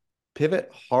hashtag, pivot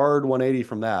hard 180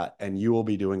 from that, and you will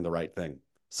be doing the right thing.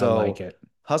 I like So it.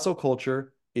 hustle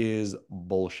culture is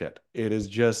bullshit. It is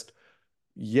just,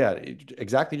 yeah,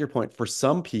 exactly your point. For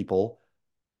some people,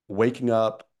 waking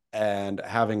up and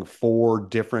having four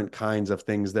different kinds of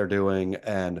things they're doing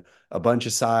and a bunch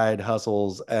of side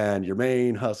hustles and your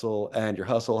main hustle and your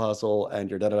hustle and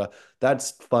your da da da.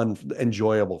 That's fun,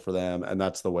 enjoyable for them. And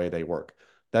that's the way they work.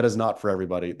 That is not for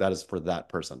everybody. That is for that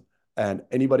person. And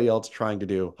anybody else trying to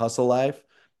do hustle life,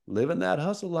 living that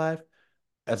hustle life,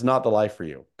 that's not the life for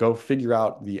you. Go figure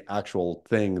out the actual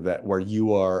thing that where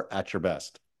you are at your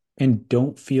best. And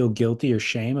don't feel guilty or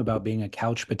shame about being a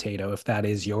couch potato if that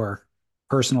is your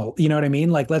personal, you know what I mean?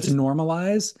 Like, let's Just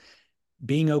normalize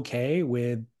being okay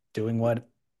with doing what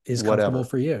is comfortable whatever.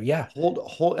 for you. Yeah.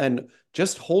 Hold and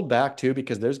just hold back too,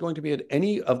 because there's going to be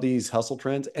any of these hustle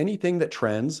trends, anything that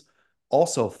trends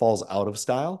also falls out of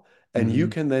style. And you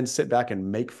Mm-hmm. can then sit back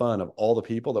and make fun of all the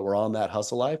people that were on that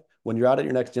hustle life when you're out at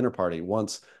your next dinner party,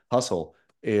 once hustle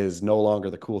is no longer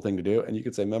the cool thing to do. And you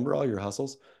could say, remember all your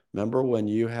hustles? Remember when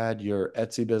you had your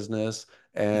Etsy business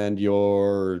and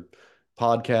your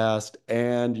podcast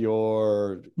and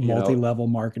your, Multi-level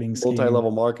marketing scheme.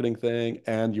 multi-level marketing thing,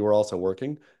 and you were also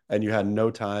working and you had no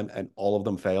time and all of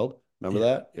them failed. Remember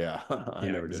Yeah. that? Yeah, I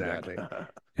Yeah, never did exactly. that.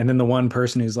 And then the one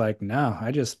person who's like, no,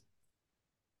 I just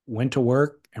went to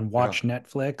work and Yeah, watched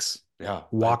Netflix, yeah. I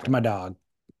walked my dog,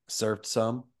 surfed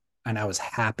some, and I was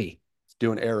happy.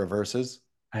 doing air reverses.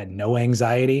 I had no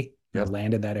anxiety and Yep.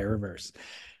 landed that air reverse.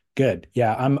 Good.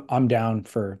 Yeah, I'm down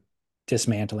for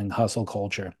dismantling hustle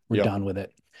culture. We're Yep. done with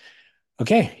it.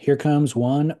 Okay, here comes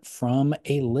one from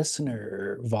a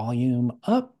listener. Volume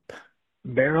up.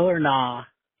 Barrel or nah,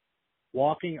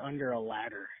 walking under a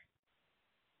ladder,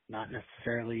 not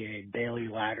necessarily a Daily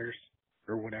Ladders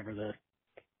or whatever the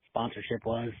sponsorship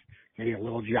was. Maybe a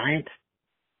Little Giant,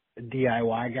 a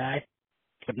DIY guy,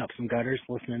 putting up some gutters,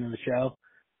 listening to the show,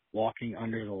 walking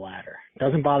under the ladder.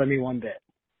 Doesn't bother me one bit.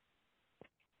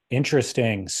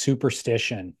 Interesting.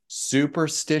 Superstition.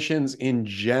 Superstitions in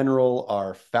general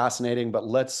are fascinating, but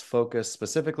let's focus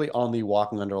specifically on the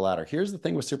walking under a ladder. Here's the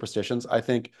thing with superstitions. I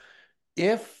think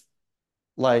if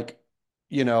like,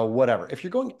 whatever, if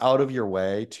you're going out of your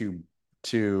way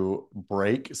to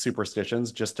break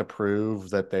superstitions just to prove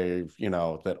that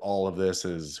that all of this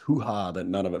is hoo-ha, that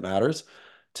none of it matters,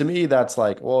 to me, that's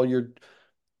like, well,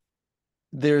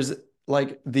 there's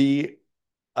like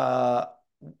uh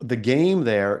the game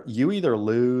there, you either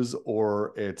lose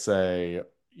or it's a,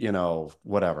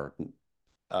 whatever,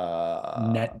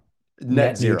 uh Net net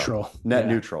net zero, neutral. net Yeah.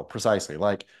 neutral, precisely.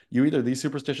 Like, you either, these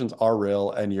superstitions are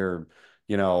real and you're,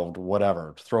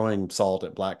 whatever, throwing salt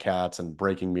at black cats and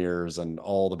breaking mirrors and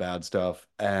all the bad stuff,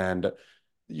 and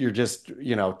you're just,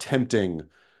 tempting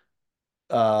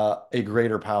a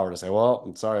greater power to say, well,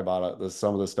 I'm sorry about it,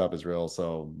 some of this stuff is real,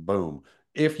 so boom.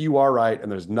 If you are right and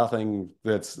there's nothing,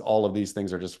 that's all of these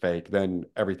things are just fake, then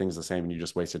everything's the same and you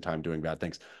just wasted time doing bad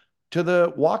things. To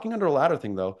the walking under a ladder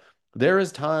thing, though, there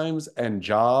is times and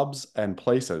jobs and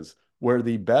places where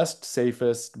the best,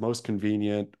 safest, most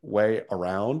convenient way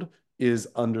around is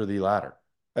under the ladder.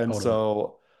 And Totally.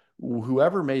 so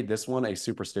whoever made this one a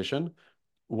superstition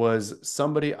was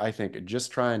somebody, I think,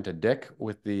 just trying to dick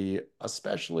with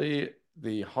especially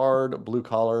the hard blue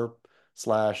collar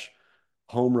slash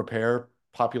home repair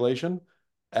population.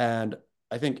 And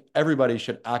I think everybody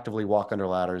should actively walk under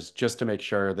ladders just to make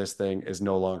sure this thing is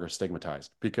no longer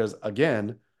stigmatized. Because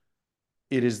again,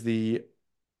 it is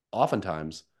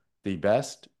oftentimes the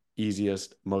best,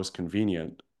 easiest, most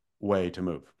convenient way to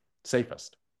move,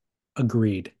 safest.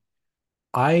 Agreed.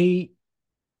 I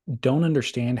don't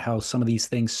understand how some of these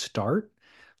things start.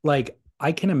 Like,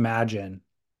 I can imagine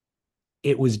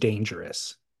it was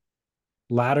dangerous.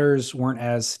 Ladders weren't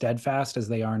as steadfast as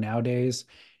they are nowadays.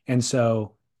 And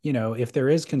so, if there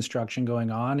is construction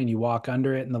going on and you walk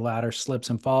under it and the ladder slips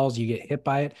and falls, you get hit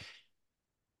by it.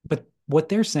 But what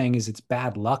they're saying is it's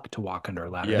bad luck to walk under a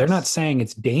ladder. They're not Yes, saying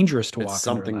it's dangerous to it's walk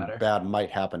under a something ladder. bad might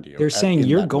happen to you They're saying in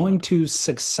you're that going moment. to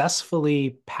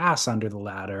successfully pass under the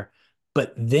ladder,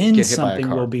 but then Get hit by a something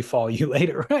will car. befall you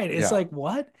later, right? It's Yeah. like,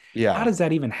 what? How Yeah. does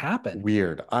that even happen?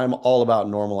 Weird. I'm all about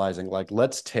normalizing. Like,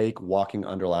 let's take walking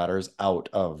under ladders out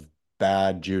of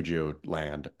bad juju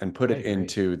land and put I it agree.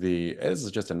 into this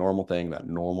is just a normal thing that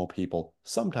normal people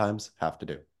sometimes have to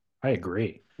do. I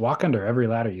agree. Walk under every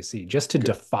ladder you see just to Good.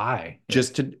 defy it.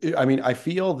 Just to, I mean, I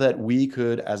feel that we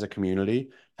could, as a community,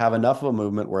 have enough of a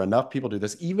movement where enough people do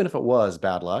this, even if it was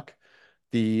bad luck.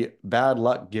 The bad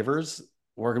luck givers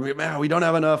were gonna be, man, we don't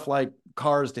have enough like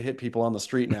cars to hit people on the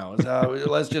street now. So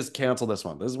let's just cancel this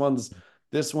one. This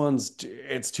one's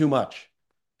it's too much.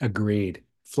 Agreed.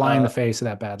 Fly in the Uh, face of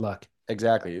that bad luck.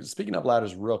 exactly. Speaking of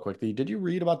ladders, real quick, did you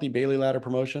read about the Bailey ladder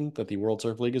promotion that the World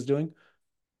Surf League is doing?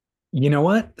 You know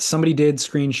what? Somebody did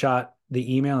screenshot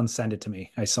the email and send it to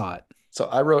me. I saw it. So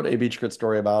I wrote a Beach Grit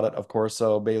story about it, of course.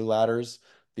 So Bailey ladders,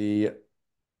 the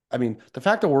I mean, the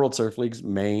fact that World Surf League's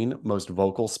main, most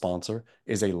vocal sponsor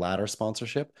is a ladder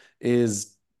sponsorship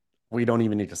is, we don't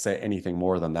even need to say anything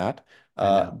more than that. I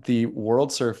know. The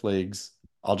World Surf League's,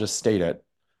 I'll just state it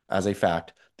as a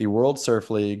fact, the World Surf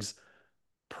League's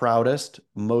proudest,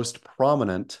 most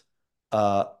prominent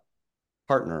uh,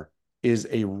 partner is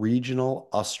a regional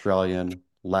Australian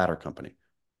ladder company.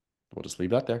 We'll just leave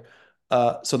that there.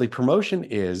 So the promotion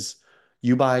is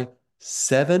you buy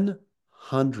 $700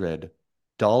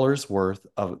 worth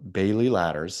of Bailey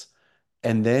ladders,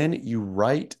 and then you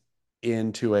write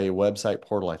into a website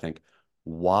portal, I think,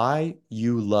 why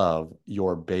you love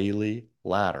your Bailey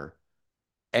ladder.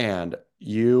 And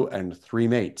you and three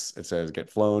mates, it says, get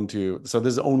flown to. So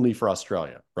this is only for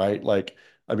Australia, right? Like,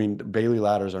 I mean, Bailey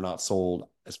ladders are not sold,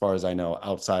 as far as I know,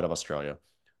 outside of Australia.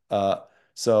 Uh,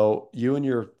 so you and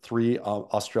your three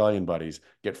Australian buddies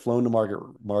get flown to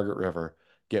Margaret River,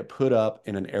 get put up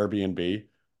in an Airbnb.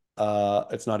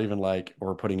 It's not even like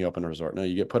we're putting you up in a resort. No,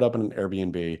 you get put up in an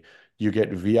Airbnb. You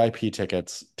get VIP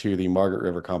tickets to the Margaret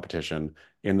River competition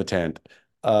in the tent.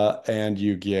 And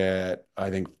you get,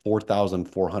 I think,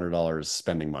 $4,400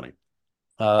 spending money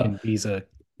In Visa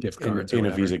gift cards or in a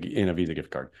whatever. Visa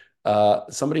gift card.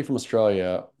 Somebody from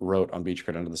Australia wrote on Beach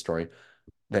Crit under the story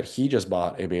that he just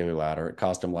bought a Bailey ladder. It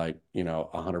cost him like,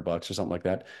 $100 or something like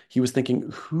that. He was thinking,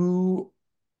 who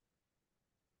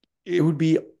it would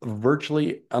be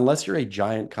virtually, unless you're a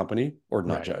giant company or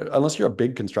not, Right. unless you're a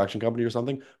big construction company or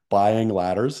something, buying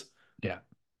ladders. Yeah.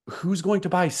 Who's going to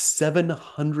buy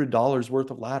 $700 worth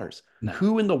of ladders? No.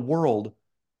 Who in the world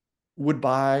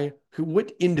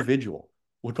what individual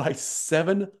would buy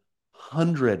 $700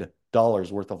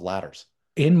 worth of ladders?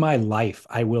 In my life,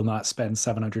 I will not spend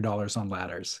 $700 on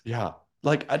ladders. Yeah.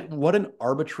 Like, what an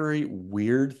arbitrary,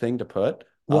 weird thing to put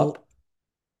Well, up.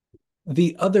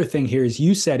 the other thing here is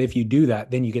you said if you do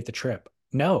that, then you get the trip.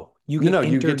 No, you get No,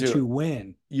 you get entered to to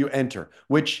win. you enter,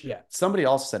 which Yeah. somebody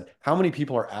else said, how many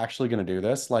people are actually going to do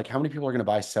this? Like, how many people are going to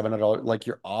buy $700? Like,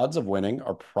 your odds of winning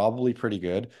are probably pretty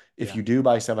good. If Yeah. you do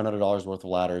buy $700 worth of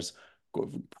ladders,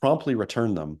 promptly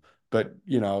return them. But,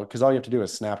 because all you have to do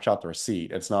is snapshot the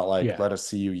receipt. It's not like, Yeah. let us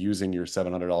see you using your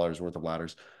 $700 worth of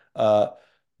ladders. Uh,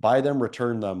 Buy them,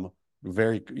 return them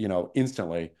very,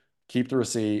 instantly. Keep the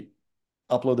receipt,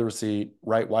 upload the receipt,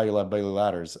 write why you love Bailey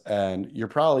ladders, and you're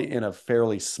probably in a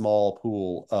fairly small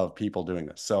pool of people doing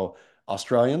this. So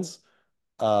Australians,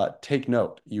 take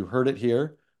note. You heard it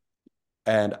here.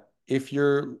 And if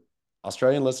you're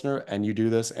Australian listener and you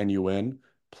do this and you win,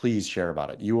 please share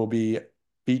about it. You will be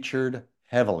featured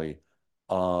heavily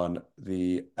on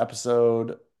the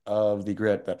episode of The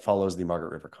Grit that follows the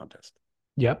Margaret River contest.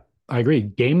 Yep. I agree.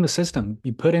 Game the system.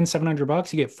 You put in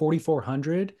 $700, you get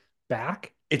 4,400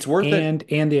 back. It's worth it.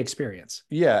 And the experience.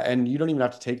 Yeah, and you don't even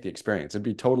have to take the experience. It'd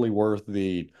be totally worth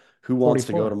the who wants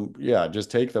to go 44. to,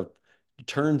 just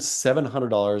turn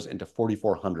 $700 into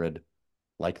 4,400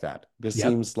 like that. This Yep.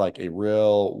 seems like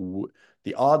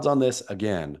the odds on this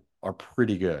again are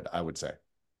pretty good, I would say.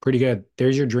 Pretty good.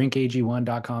 There's your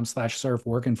drinkag1.com/surf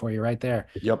working for you right there.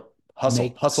 Yep.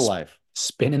 Hustle life.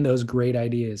 Spinning those great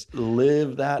ideas.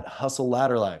 Live that hustle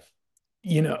ladder life.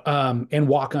 And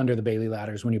walk under the Bailey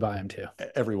ladders when you buy them too.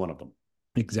 Every one of them.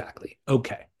 Exactly.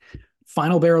 Okay.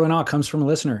 Final barrel or not comes from a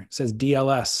listener. It says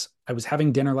DLS. I was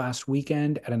having dinner last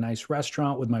weekend at a nice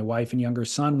restaurant with my wife and younger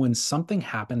son when something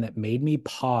happened that made me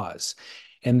pause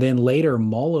and then later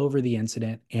mull over the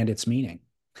incident and its meaning.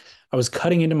 I was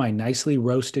cutting into my nicely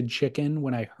roasted chicken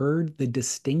when I heard the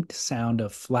distinct sound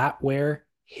of flatware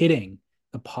hitting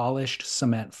the polished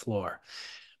cement floor.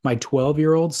 My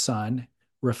 12-year-old son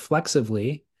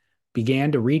reflexively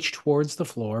began to reach towards the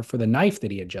floor for the knife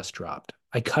that he had just dropped.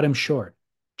 I cut him short.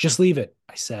 Just leave it,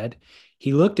 I said.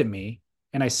 He looked at me,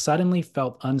 and I suddenly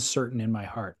felt uncertain in my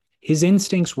heart. His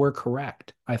instincts were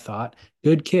correct, I thought.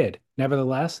 Good kid.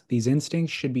 Nevertheless, these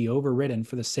instincts should be overridden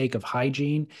for the sake of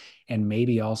hygiene and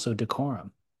maybe also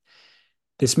decorum.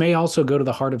 This may also go to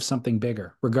the heart of something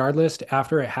bigger. Regardless,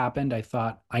 after it happened, I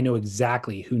thought, I know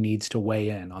exactly who needs to weigh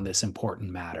in on this important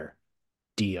matter.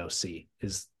 DOC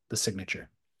is the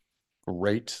signature.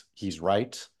 Great. He's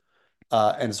right.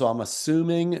 And so I'm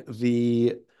assuming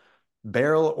the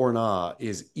barrel or nah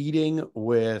is eating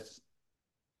with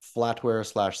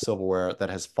flatware/silverware that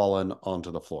has fallen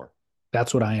onto the floor.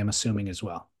 That's what I am assuming as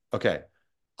well. Okay.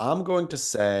 I'm going to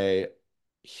say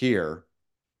here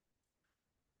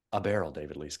a barrel,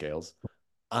 David Lee Scales.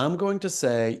 I'm going to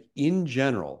say, in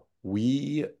general,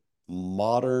 we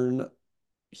modern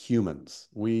humans,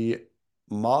 we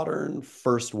modern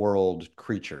first world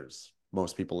creatures,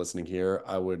 most people listening here,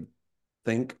 I would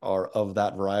think are of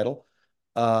that varietal.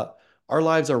 Our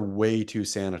lives are way too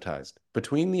sanitized.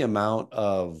 Between the amount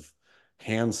of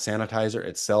hand sanitizer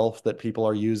itself that people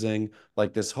are using,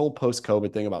 like this whole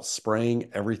post-COVID thing about spraying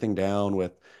everything down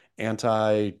with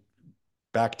antibacterial,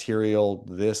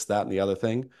 this, that, and the other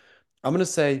thing, I'm going to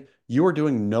say you are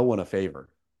doing no one a favor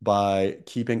by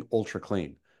keeping ultra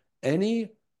clean. Any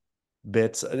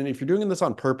bits. And if you're doing this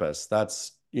on purpose,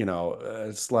 that's,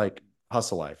 it's like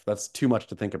hustle life. That's too much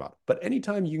to think about. But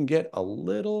anytime you can get a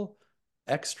little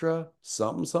extra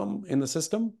something in the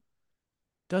system,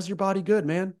 does your body good,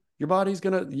 man.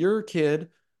 Your kid,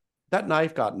 that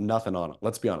knife got nothing on it,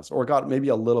 let's be honest, or got maybe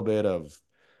a little bit of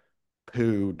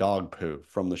dog poo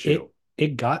from the shoe.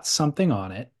 It got something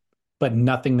on it, but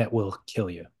nothing that will kill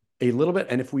you. A little bit.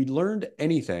 And if we learned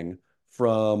anything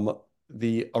from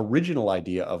the original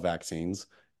idea of vaccines,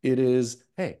 it is,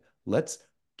 hey, let's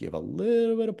give a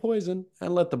little bit of poison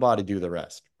and let the body do the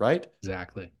rest, right?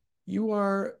 Exactly. You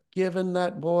are giving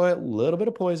that boy a little bit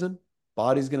of poison,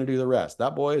 body's going to do the rest.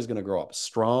 That boy is going to grow up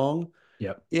strong.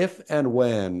 Yep. If and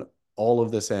when all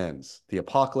of this ends, the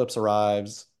apocalypse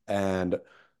arrives and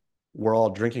we're all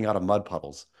drinking out of mud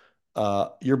puddles,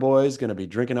 your boy's going to be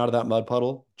drinking out of that mud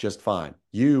puddle just fine.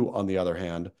 You, on the other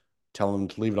hand, tell him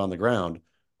to leave it on the ground,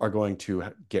 are going to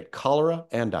get cholera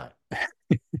and die.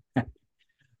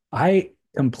 I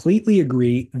completely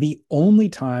agree. The only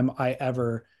time I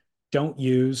ever don't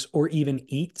use or even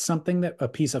eat a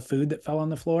piece of food that fell on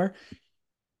the floor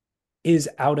is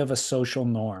out of a social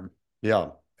norm.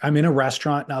 Yeah. I'm in a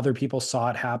restaurant and other people saw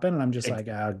it happen, and I'm just like,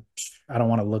 I don't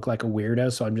want to look like a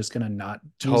weirdo, so I'm just going to not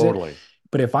use it.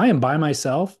 But if I am by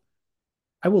myself,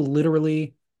 I will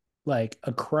literally, like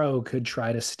a crow could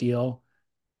try to steal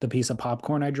the piece of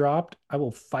popcorn I dropped. I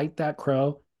will fight that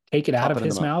crow, take it out of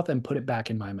his mouth and put it back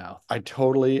in my mouth. I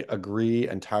totally agree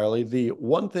entirely. The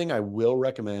one thing I will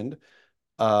recommend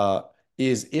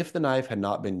is if the knife had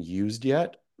not been used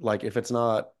yet, like if it's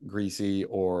not greasy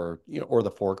or, or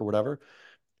the fork or whatever,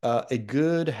 a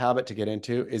good habit to get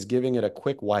into is giving it a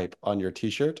quick wipe on your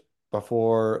t-shirt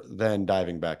before then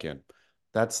diving back in.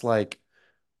 That's like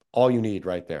all you need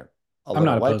right there. I'm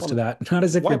not opposed to that. Not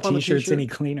as if your t-shirt's any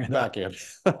cleaner. Back in.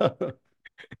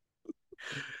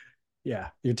 Yeah,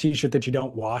 your t-shirt that you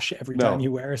don't wash every time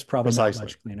you wear is probably not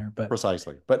much cleaner. But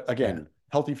precisely. But again,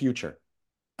 healthy future.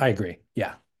 I agree.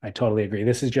 Yeah, I totally agree.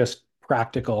 This is just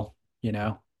practical,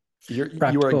 You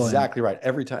are exactly right.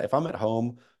 Every time, if I'm at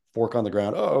home, fork on the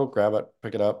ground, grab it,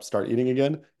 pick it up, start eating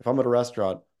again. If I'm at a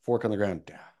restaurant, fork on the ground.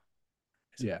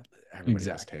 Yeah, everybody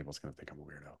at this table is going to think I'm a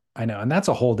weirdo. I know. And that's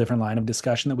a whole different line of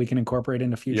discussion that we can incorporate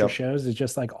into future shows. It's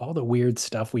just like all the weird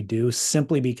stuff we do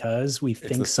simply because we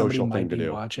think somebody might be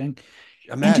watching.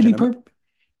 Imagine, and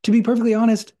to be perfectly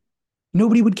honest,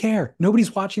 nobody would care.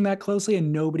 Nobody's watching that closely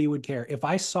and nobody would care. If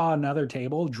I saw another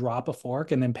table drop a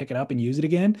fork and then pick it up and use it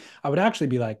again, I would actually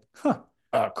be like,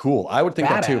 cool. I would think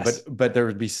that too, but there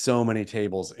would be so many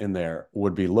tables in there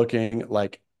would be looking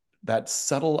like that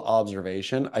subtle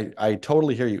observation. I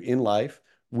totally hear you. In life,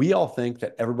 we all think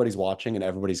that everybody's watching and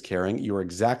everybody's caring. You are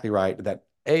exactly right that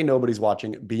A, nobody's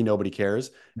watching, B, nobody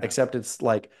cares, except it's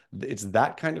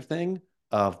that kind of thing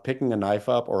of picking a knife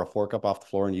up or a fork up off the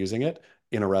floor and using it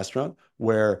in a restaurant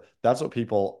where that's what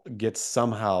people get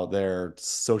somehow their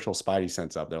social spidey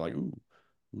sense of. They're like, ooh,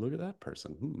 look at that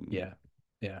person. Yeah.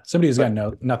 Yeah. Somebody who's got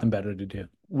nothing better to do.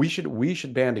 We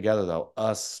should band together though.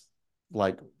 Us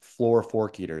like floor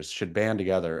fork eaters should band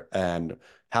together and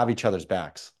have each other's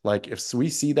backs. Like if we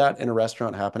see that in a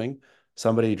restaurant happening,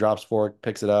 somebody drops fork,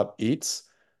 picks it up, eats,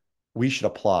 we should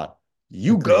applaud.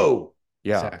 You go.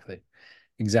 Yeah.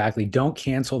 Exactly. Don't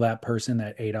cancel that person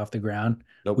that ate off the ground.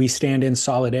 Nope. We stand in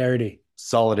solidarity.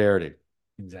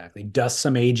 Exactly. Dust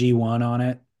some AG1 on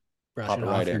it. Brush it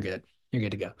off. You're good. You're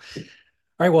good to go. All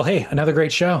right. Well, hey, another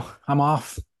great show. I'm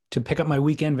off to pick up my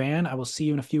weekend van. I will see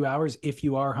you in a few hours if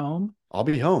you are home. I'll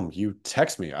be home. You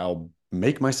text me. I'll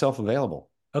make myself available.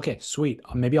 Okay, sweet.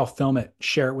 Maybe I'll film it,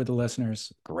 share it with the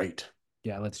listeners. Great.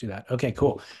 Yeah, let's do that. Okay,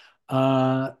 cool.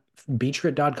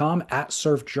 Beachgrit.com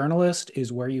 @surfjournalist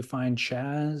is where you find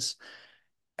Chaz.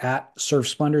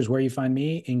 @surfsplendor is where you find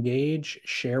me. Engage,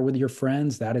 share with your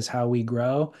friends. That is how we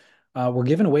grow. We're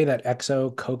giving away that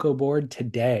EXO Coco board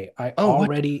today. I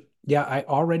already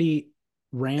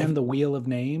ran the wheel of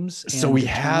names. So we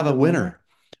have a winner.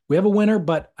 We have a winner,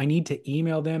 but I need to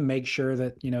email them, make sure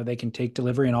that, they can take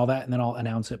delivery and all that. And then I'll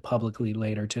announce it publicly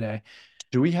later today.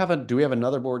 Do we have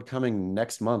another board coming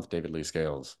next month, David Lee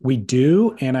Scales? We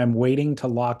do. And I'm waiting to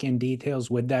lock in details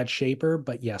with that shaper,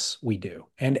 but yes, we do.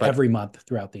 And every month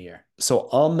throughout the year. So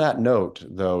on that note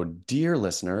though, dear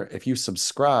listener, if you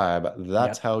subscribe,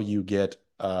 that's how you get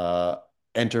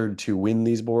entered to win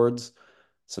these boards.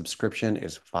 Subscription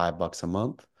is $5 a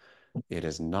month. It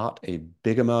is not a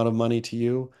big amount of money to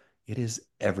you. It is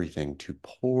everything to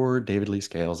poor David Lee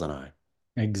Scales and I.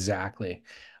 Exactly.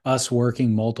 Us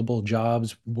working multiple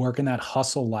jobs, working that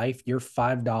hustle life. Your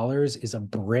 $5 is a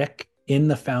brick in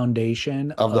the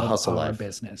foundation of the hustle our life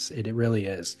business. It really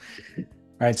is.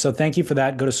 All right. So thank you for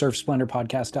that. Go to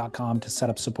surfsplendorpodcast.com to set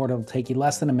up support. It'll take you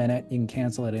less than a minute. You can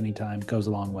cancel at any time. It goes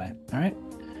a long way. All right.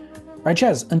 All right,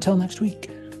 Chaz, until next week.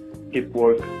 Keep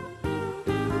work.